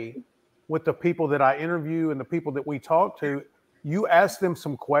day with the people that I interview and the people that we talk to. You ask them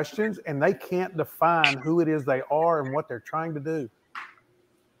some questions and they can't define who it is they are and what they're trying to do.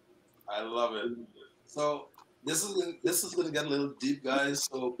 I love it. So this is going to get a little deep, guys,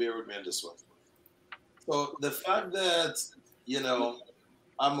 so bear with me on this one. So the fact that,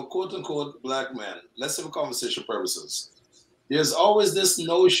 I'm a quote-unquote black man, let's say for conversation purposes, there's always this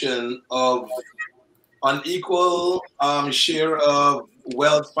notion of unequal share of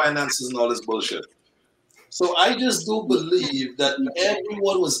wealth, finances, and all this bullshit. So I just do believe that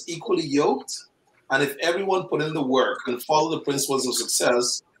everyone was equally yoked, and if everyone put in the work and follow the principles of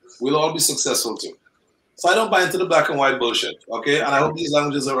success, we'll all be successful too. So I don't buy into the black and white bullshit, okay? And I hope these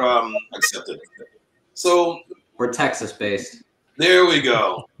languages are accepted. So we're Texas-based. There we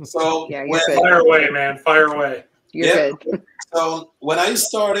go. So yeah, fire away, man. Fire away. You're good. So when I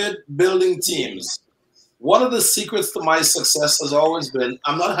started building teams, one of the secrets to my success has always been,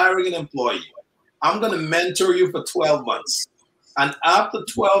 I'm not hiring an employee. I'm going to mentor you for 12 months. And after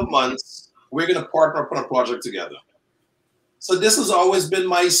 12 months, we're going to partner up on a project together. So this has always been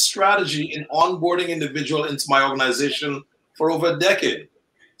my strategy in onboarding individual into my organization for over a decade.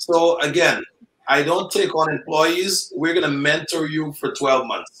 So again, I don't take on employees. We're going to mentor you for 12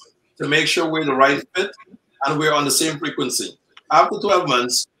 months to make sure we're the right fit and we're on the same frequency. After 12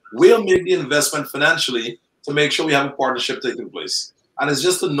 months, we'll make the investment financially to make sure we have a partnership taking place. And it's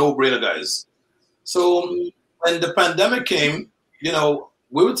just a no-brainer, guys. So when the pandemic came,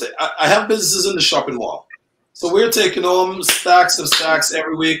 I have businesses in the shopping mall. So we're taking home stacks of stacks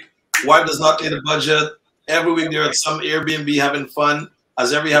every week. Wife does not need a budget. Every week they're at some Airbnb having fun,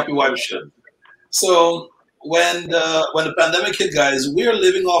 as every happy wife should. So when the pandemic hit, guys, we are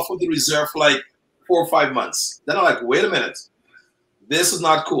living off of the reserve for like 4 or 5 months. Then I'm like, wait a minute, this is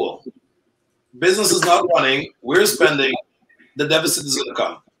not cool. Business is not running. We're spending. The deficit is going to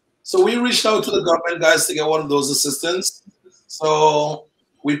come. So we reached out to the government, guys, to get one of those assistance. So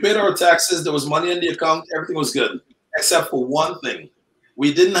we paid our taxes. There was money in the account. Everything was good, except for one thing.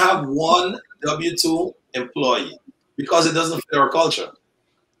 We didn't have one W-2 employee because it doesn't fit our culture.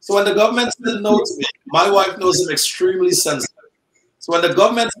 So when the government said no to me, my wife knows I'm extremely sensitive. So when the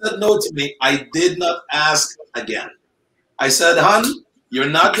government said no to me, I did not ask again. I said, hon, you're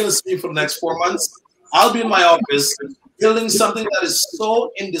not going to see me for the next 4 months. I'll be in my office building something that is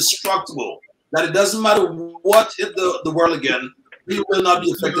so indestructible that it doesn't matter what hit the world again, we will not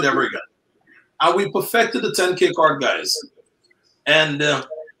be affected ever again. And we perfected the 10K card, guys. And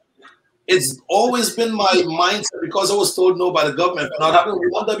it's always been my mindset, because I was told no by the government for not having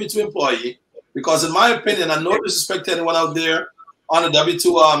one W-2 employee. Because in my opinion, and no disrespect to anyone out there on the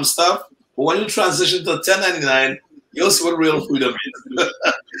W-2 stuff, but when you transition to 1099, you'll see what real freedom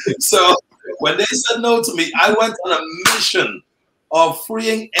is. So when they said no to me, I went on a mission of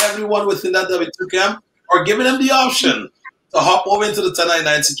freeing everyone within that W-2 camp, or giving them the option to hop over into the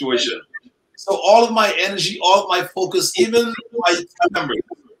 1099 situation. So all of my energy, all of my focus, even my team members,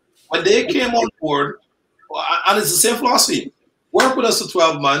 when they came on board, and it's the same philosophy, work with us for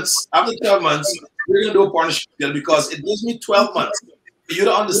 12 months. After 12 months, we're going to do a partnership together, because it gives me 12 months for you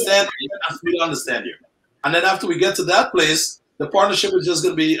to understand me and for me to understand you. And then after we get to that place, the partnership is just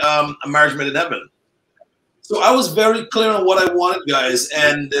going to be a marriage made in heaven. So I was very clear on what I wanted, guys,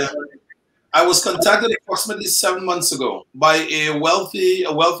 and I was contacted approximately 7 months ago by a wealthy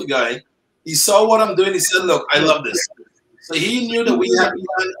guy. He saw what I'm doing. He said, "Look, I love this." So he knew that we had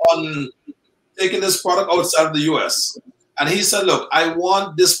planned on taking this product outside of the U.S. And he said, "Look, I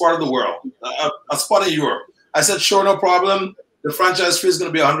want this part of the world, a spot in Europe." I said, "Sure, no problem. The franchise fee is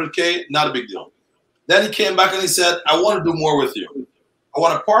going to be $100K, not a big deal." Then he came back and he said, "I want to do more with you. I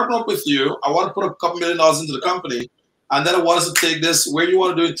want to partner up with you. I want to put a couple $1 million into the company. And then I want us to take this where you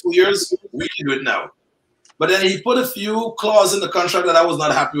want to do it in 2 years. We can do it now." But then he put a few clauses in the contract that I was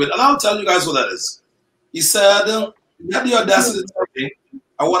not happy with. And I'll tell you guys what that is. He said, "You have the audacity to tell me,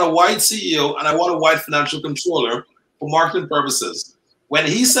 I want a white CEO and I want a white financial controller for marketing purposes." When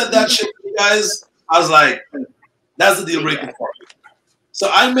he said that shit to you guys, I was like, that's the deal breaker for me. So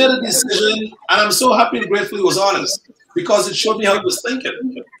I made a decision, and I'm so happy and grateful he was honest, because it showed me how he was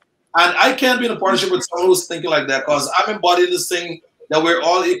thinking. And I can't be in a partnership with someone who's thinking like that, because I'm embodying this thing that we're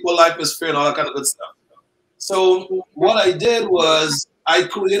all equal, life is fair, and all that kind of good stuff. So what I did was I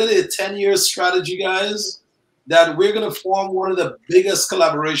created a 10-year strategy, guys, that we're going to form one of the biggest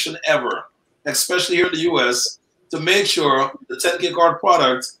collaboration ever, especially here in the US, to make sure the 10K card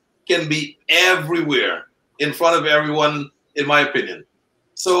product can be everywhere in front of everyone, in my opinion.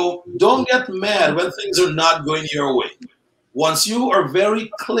 So don't get mad when things are not going your way. Once you are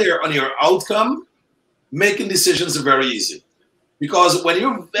very clear on your outcome, making decisions are very easy. Because when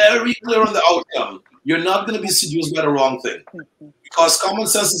you're very clear on the outcome, you're not going to be seduced by the wrong thing. Because common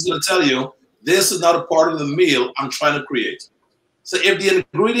sense is going to tell you, this is not a part of the meal I'm trying to create. So if the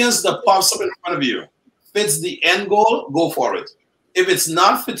ingredients that pops up in front of you fits the end goal, go for it. If it's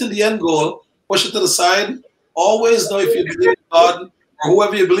not fitting the end goal, push it to the side. Always know, if you believe in God or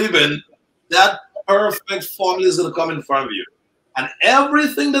whoever you believe in, that perfect formula is going to come in front of you. And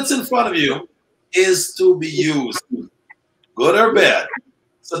everything that's in front of you is to be used, good or bad.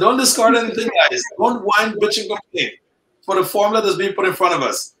 So don't discard anything, guys. Don't whine, bitch, and complain for the formula that's being put in front of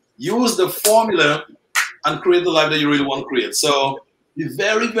us. Use the formula and create the life that you really want to create. So be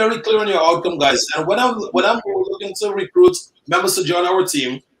very, very clear on your outcome, guys. And when I'm looking to recruit members to join our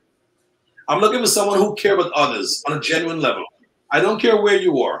team, I'm looking for someone who cares about others on a genuine level. I don't care where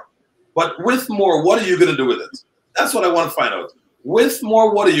you are, but with more, what are you going to do with it? That's what I want to find out. With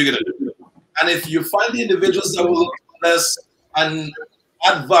more, what are you going to do? And if you find the individuals that will look less and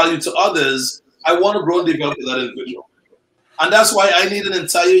add value to others, I want to grow and develop that individual. And that's why I need an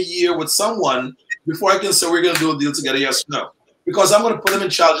entire year with someone before I can say we're going to do a deal together, yes or no. Because I'm going to put them in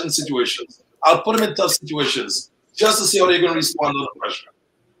challenging situations. I'll put them in tough situations just to see how they're going to respond under pressure.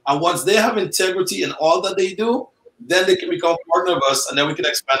 And once they have integrity in all that they do, then they can become a partner of us, and then we can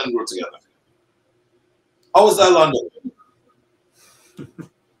expand and grow together. How was that, London?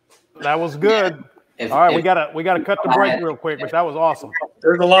 That was good. All right, we gotta cut the break real quick, but that was awesome.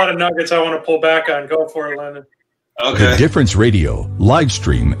 There's a lot of nuggets I want to pull back on. Go for it, London. Okay. The Difference Radio, live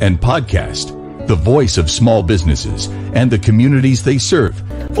stream, and podcast. The voice of small businesses and the communities they serve.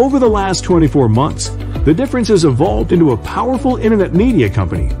 Over the last 24 months, The Difference has evolved into a powerful internet media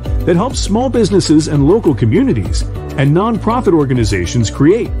company that helps small businesses and local communities and nonprofit organizations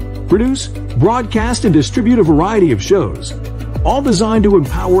create, produce, broadcast, and distribute a variety of shows, all designed to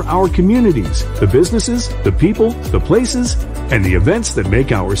empower our communities, the businesses, the people, the places, and the events that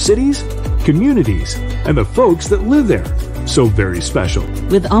make our cities, communities, and the folks that live there so very special.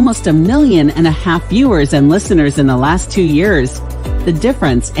 With almost 1.5 million viewers and listeners in the last 2 years, The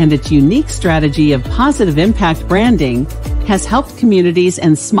Difference and its unique strategy of positive impact branding has helped communities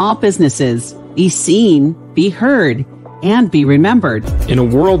and small businesses be seen, be heard, and be remembered. In a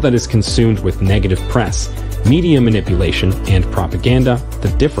world that is consumed with negative press, media manipulation, and propaganda, The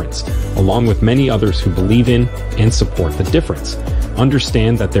Difference, along with many others who believe in and support The Difference,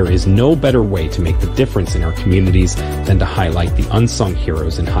 understand that there is no better way to make the difference in our communities than to highlight the unsung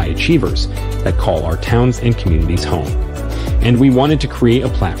heroes and high achievers that call our towns and communities home. And we wanted to create a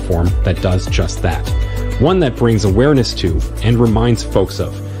platform that does just that. One that brings awareness to and reminds folks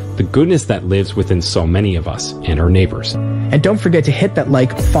of the goodness that lives within so many of us and our neighbors. And don't forget to hit that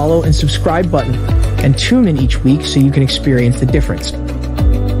like, follow, and subscribe button, and tune in each week so you can experience the difference.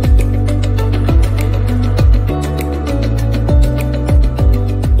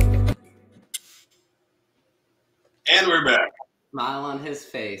 And we're back. Smile on his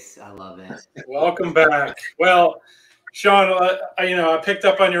face. I love it. Welcome back. Well, Sean, I picked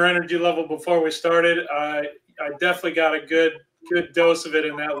up on your energy level before we started. I definitely got a good dose of it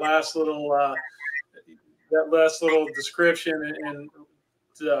in that last little description, and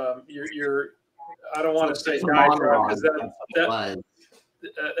your I don't want to say diatribe because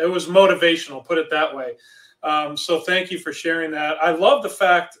it was motivational, put it that way. So thank you for sharing that. I love the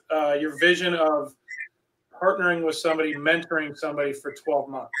fact your vision of partnering with somebody, mentoring somebody for 12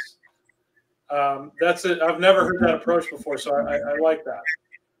 months. That's it. I've never heard that approach before, so I like that.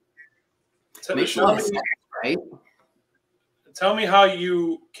 Makes a lot of sense, right? Tell me how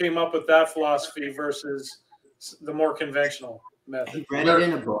you came up with that philosophy versus the more conventional method. Read it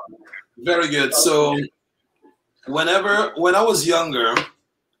in a book. Very good. So when I was younger,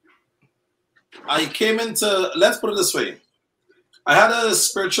 I came into, let's put it this way. I had a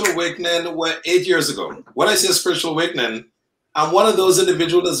spiritual awakening 8 years ago. When I say spiritual awakening, I'm one of those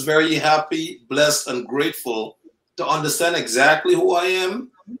individuals that's very happy, blessed, and grateful to understand exactly who I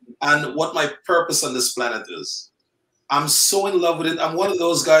am and what my purpose on this planet is. I'm so in love with it. I'm one of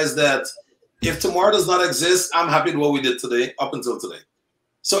those guys that if tomorrow does not exist, I'm happy with what we did today, up until today.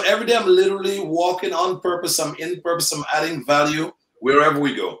 So every day I'm literally walking on purpose. I'm in purpose. I'm adding value wherever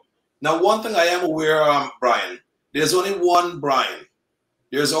we go. Now, one thing I am aware of, Brian, there's only one Brian.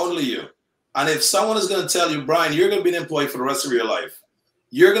 There's only you. And if someone is going to tell you, Brian, you're going to be an employee for the rest of your life,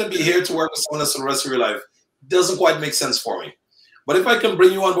 you're going to be here to work with someone else for the rest of your life, doesn't quite make sense for me. But if I can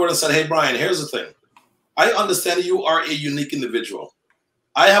bring you on board and say, hey, Brian, here's the thing. I understand you are a unique individual.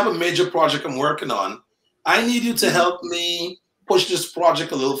 I have a major project I'm working on. I need you to help me push this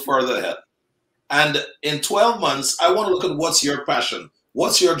project a little further ahead. And in 12 months, I want to look at what's your passion,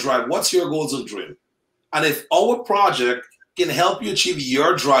 what's your drive, what's your goals and dream. And if our project can help you achieve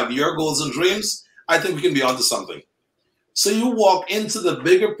your drive, your goals and dreams, I think we can be onto something. So you walk into the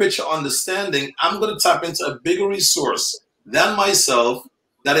bigger picture understanding, I'm going to tap into a bigger resource than myself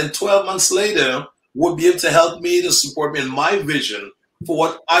that in 12 months later would be able to help me, to support me in my vision for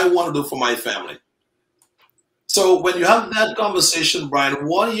what I want to do for my family. So when you have that conversation, Brian,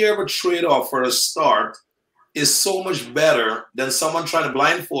 1 year of a trade-off for a start is so much better than someone trying to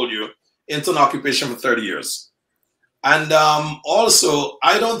blindfold you into an occupation for 30 years. And also,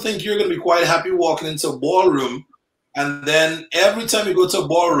 I don't think you're going to be quite happy walking into a ballroom and then every time you go to a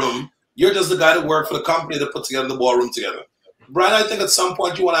ballroom, you're just the guy that worked for the company that put together the ballroom together. Brian, I think at some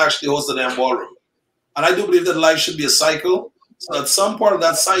point you want to actually host the damn ballroom. And I do believe that life should be a cycle. So at some part of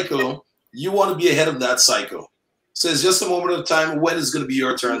that cycle, you want to be ahead of that cycle. So it's just a moment of time when it's going to be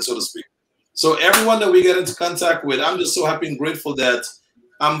your turn, so to speak. So everyone that we get into contact with, I'm just so happy and grateful that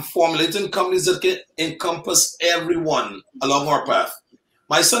I'm formulating companies that can encompass everyone along our path.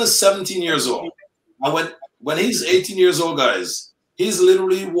 My son is 17 years old. And when he's 18 years old, guys, he's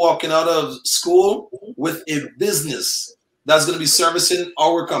literally walking out of school with a business that's going to be servicing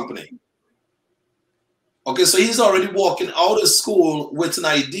our company. Okay, so he's already walking out of school with an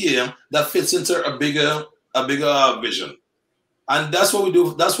idea that fits into a bigger vision. And that's what we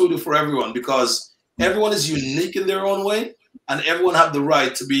do. That's what we do for everyone, because everyone is unique in their own way, and everyone have the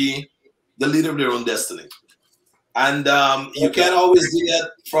right to be the leader of their own destiny. And you can't always do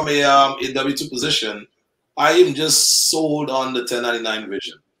that from a W-2 position. I am just sold on the 1099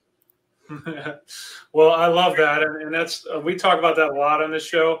 vision. Well, I love that, and that's we talk about that a lot on this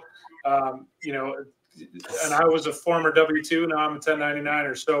show. You know, and I was a former W-2, now I'm a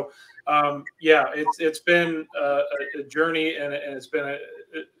 1099er. So yeah, it's been a journey, and it's been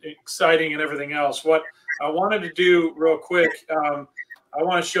exciting and everything else. What I wanted to do real quick, I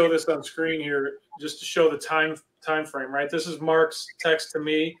want to show this on screen here just to show the time frame, right? This is Mark's text to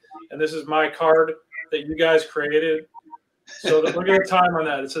me, and this is my card that you guys created. So look at the time on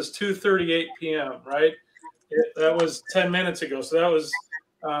that. It says 2:38 p.m., right? That was 10 minutes ago. So that was,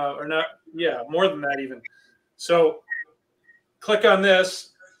 or not, yeah, more than that even. So click on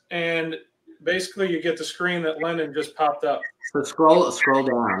this, and basically you get the screen that Lennon just popped up. So scroll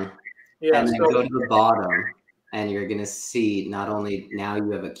down, yeah, and then go to the bottom, and you're going to see not only now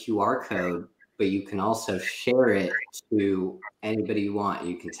you have a QR code, but you can also share it to anybody you want.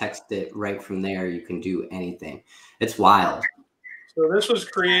 You can text it right from there. You can do anything. It's wild. So this was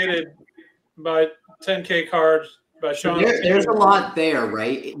created by 10K cards by Sean. There's a lot there,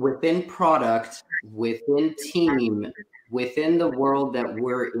 right? Within product, within team, within the world that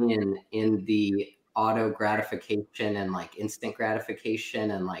we're in the auto gratification and like instant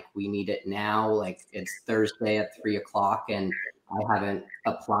gratification and like we need it now, like it's Thursday at 3 o'clock and I haven't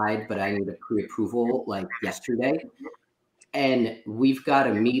applied, but I need a pre-approval like yesterday. And we've got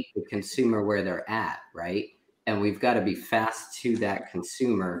to meet the consumer where they're at, right? And we've got to be fast to that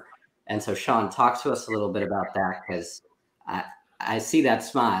consumer. And so, Sean, talk to us a little bit about that, because I see that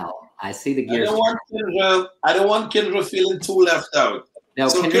smile. I see the gears. I don't want Kendra feeling too left out. No,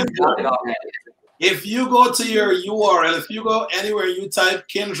 so Kendra got it already. If you go to your URL, if you go anywhere, you type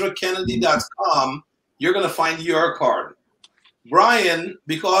KendraKennedy.com, you're going to find your card. Brian,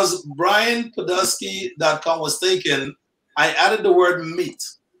 because BrianPoduska.com was taken, I added the word meet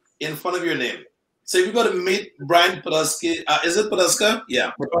in front of your name. So if you go to meet Brian Poduska, is it Poduska?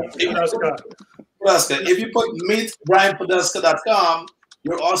 Yeah. Poduska. If you put meetbrianpoduska.com,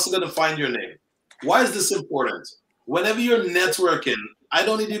 you're also going to find your name. Why is this important? Whenever you're networking, I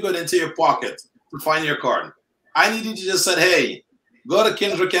don't need you to go into your pocket to find your card. I need you to just say, hey, go to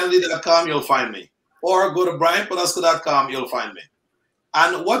KendraKennedy.com, you'll find me. Or go to brianpoduska.com, you'll find me.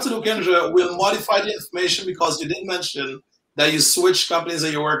 And what to do, Kendra, we'll modify the information because you didn't mention that you switched companies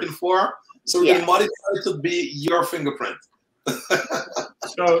that you're working for. So we're going to modify it to be your fingerprint.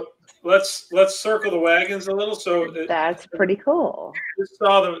 So let's circle the wagons a little. So that's pretty cool. Just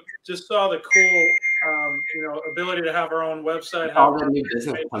saw the cool ability to have our own website. All the new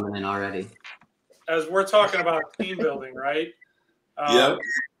business coming in already. As we're talking about team building, right? Yep.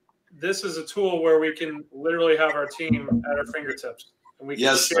 This is a tool where we can literally have our team at our fingertips, and we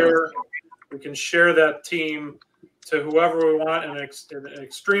can share. We can share that team to whoever we want in an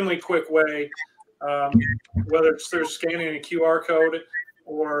extremely quick way, whether it's through scanning a QR code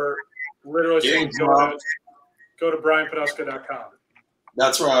or literally saying go to brianpoduska.com.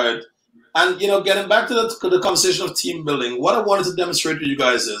 That's right. And getting back to the conversation of team building, what I wanted to demonstrate to you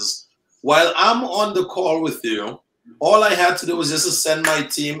guys is, while I'm on the call with you, all I had to do was just to send my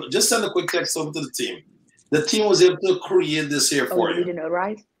team, just send a quick text over to the team. The team was able to create this here for you.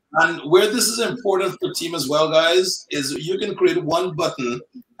 Right? And where this is important for team as well, guys, is you can create one button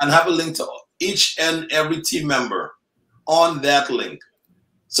and have a link to each and every team member on that link.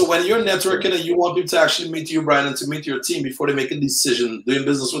 So when you're networking and you want people to actually meet you, Brian, and to meet your team before they make a decision doing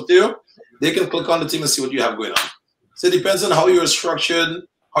business with you, they can click on the team and see what you have going on. So it depends on how you're structured,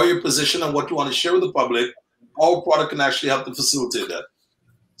 how you're positioned, and what you want to share with the public. Our product can actually help to facilitate that.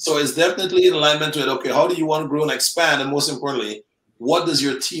 So it's definitely in alignment with, okay, how do you want to grow and expand? And most importantly, what does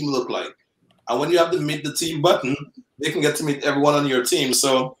your team look like? And when you have the meet the team button, they can get to meet everyone on your team.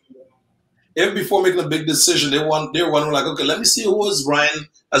 So if before making a big decision, they're wondering like, okay, let me see who is Brian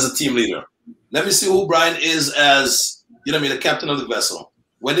as a team leader. Let me see who Brian is as, the captain of the vessel.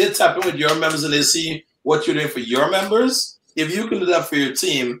 When they tap in with your members and they see what you're doing for your members, if you can do that for your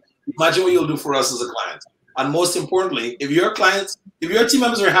team, imagine what you'll do for us as a client. And most importantly, if your team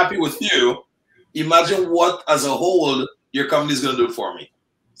members are happy with you, imagine what, as a whole, your company is going to do for me.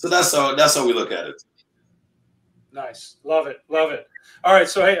 So that's how we look at it. Nice, love it. All right,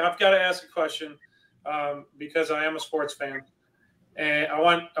 so hey, I've got to ask a question because I am a sports fan, and I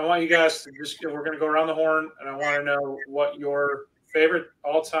want you guys to we're going to go around the horn, and I want to know what your favorite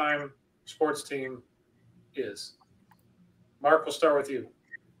all-time sports team is. Mark, we'll start with you.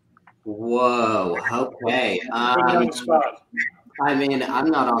 Whoa. Okay. On the spot. I mean,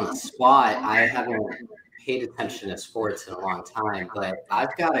 I'm not on the spot. I haven't paid attention to sports in a long time, but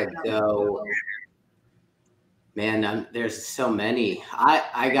I've got to go. Man, there's so many.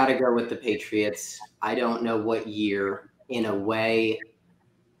 I got to go with the Patriots. I don't know what year. In a way,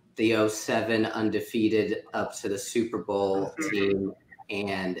 the 07 undefeated up to the Super Bowl team,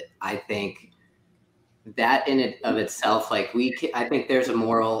 and I think that in and of itself, like I think there's a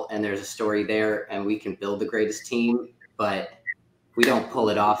moral and there's a story there, and we can build the greatest team, but we don't pull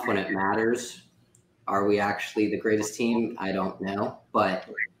it off when it matters. Are we actually the greatest team? I don't know, but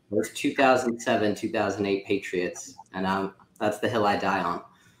there's 2007, 2008 Patriots, and that's the hill I die on.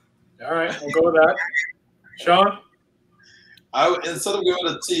 All right, we'll go with that. Sean? Instead of going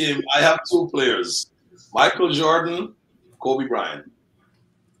with a team, I have two players, Michael Jordan, Kobe Bryant.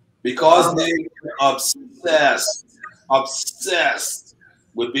 Because they are obsessed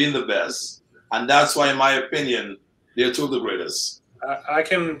with being the best. And that's why, in my opinion, they're two of the greatest. I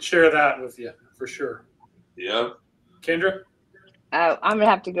can share that with you, for sure. Yep. Kendra? I'm going to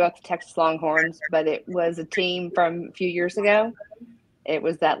have to go with the Texas Longhorns, but it was a team from a few years ago. It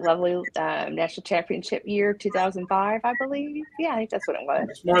was that lovely national championship year, 2005, I believe. Yeah, I think that's what it was.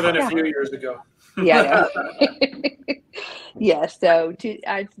 It's more than a few years ago. Yeah, I know. Yeah, so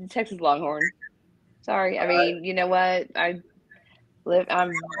Texas Longhorn. Sorry, I mean, you know what? I'm bleed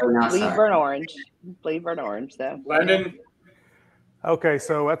burnt orange. Bleed burnt orange, so. Landon? Okay,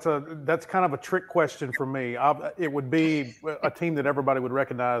 so that's kind of a trick question for me. It would be a team that everybody would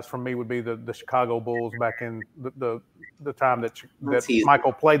recognize from me would be the Chicago Bulls back in the time that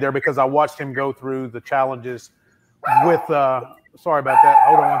Michael played there, because I watched him go through the challenges with sorry about that.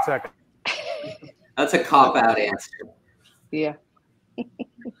 Hold on one second. That's a cop-out answer. Yeah.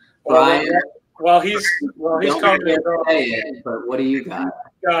 Brian, while he's coming in, but what do you got?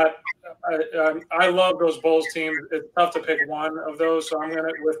 Got I love those Bulls teams. It's tough to pick one of those, so I'm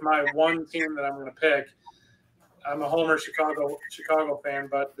gonna with my one team that I'm gonna pick. I'm a homer Chicago fan,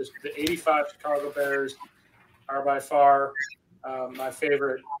 but the '85 Chicago Bears are by far my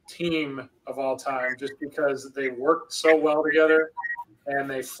favorite team of all time, just because they worked so well together and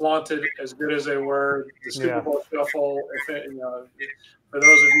they flaunted as good as they were. The Super Bowl Shuffle, for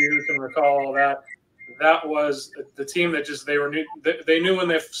those of you who can recall all that. That was the team that just they knew when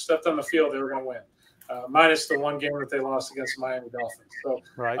they stepped on the field they were going to win, minus the one game that they lost against the Miami Dolphins. So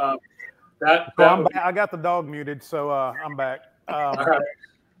right. I got the dog muted, so I'm back. All right.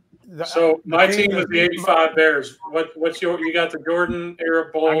 So my team is the '85 Bears. What's you got the Jordan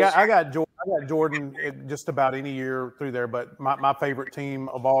era Bulls? I got Jordan just about any year through there, but my favorite team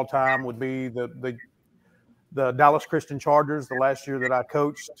of all time would be the Dallas Christian Chargers. The last year that I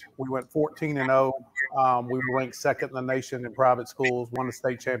coached, we went 14-0. We were ranked second in the nation in private schools, won the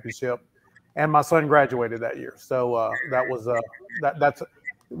state championship, and my son graduated that year. So that was that's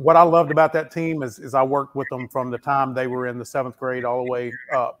what I loved about that team is I worked with them from the time they were in the 7th grade all the way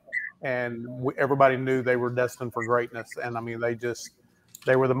up, and everybody knew they were destined for greatness. And I mean,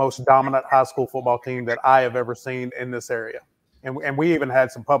 they were the most dominant high school football team that I have ever seen in this area. And we even had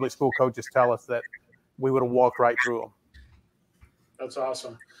some public school coaches tell us that we would have walked right through them. That's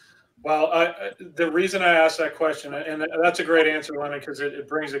awesome. Well, the reason I asked that question, and that's a great answer, Lenny, because it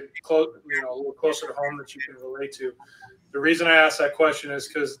brings it close, a little closer to home that you can relate to. The reason I asked that question is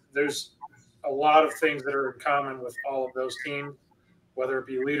because there's a lot of things that are in common with all of those teams, whether it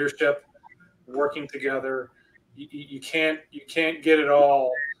be leadership, working together. You can't get it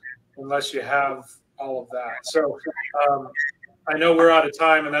all unless you have all of that. So I know we're out of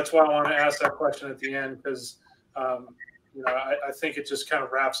time, and that's why I want to ask that question at the end, because I think it just kind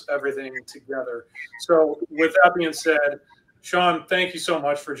of wraps everything together. So with that being said, Sean, thank you so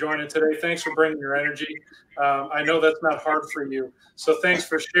much for joining today. Thanks for bringing your energy. I know that's not hard for you. So thanks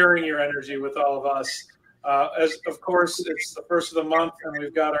for sharing your energy with all of us. As of course, it's the first of the month, and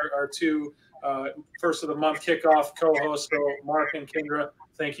we've got our two first of the month kickoff co-hosts, so Mark and Kendra.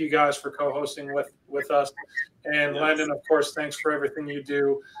 Thank you guys for co-hosting with us. And Landon, of course, thanks for everything you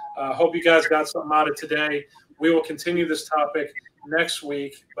do. Hope you guys got something out of today. We will continue this topic next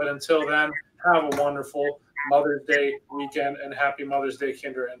week. But until then, have a wonderful Mother's Day weekend, and happy Mother's Day,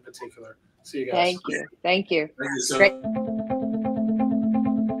 Kendra, in particular. See you guys. Thank you. Thank you, sir. Great.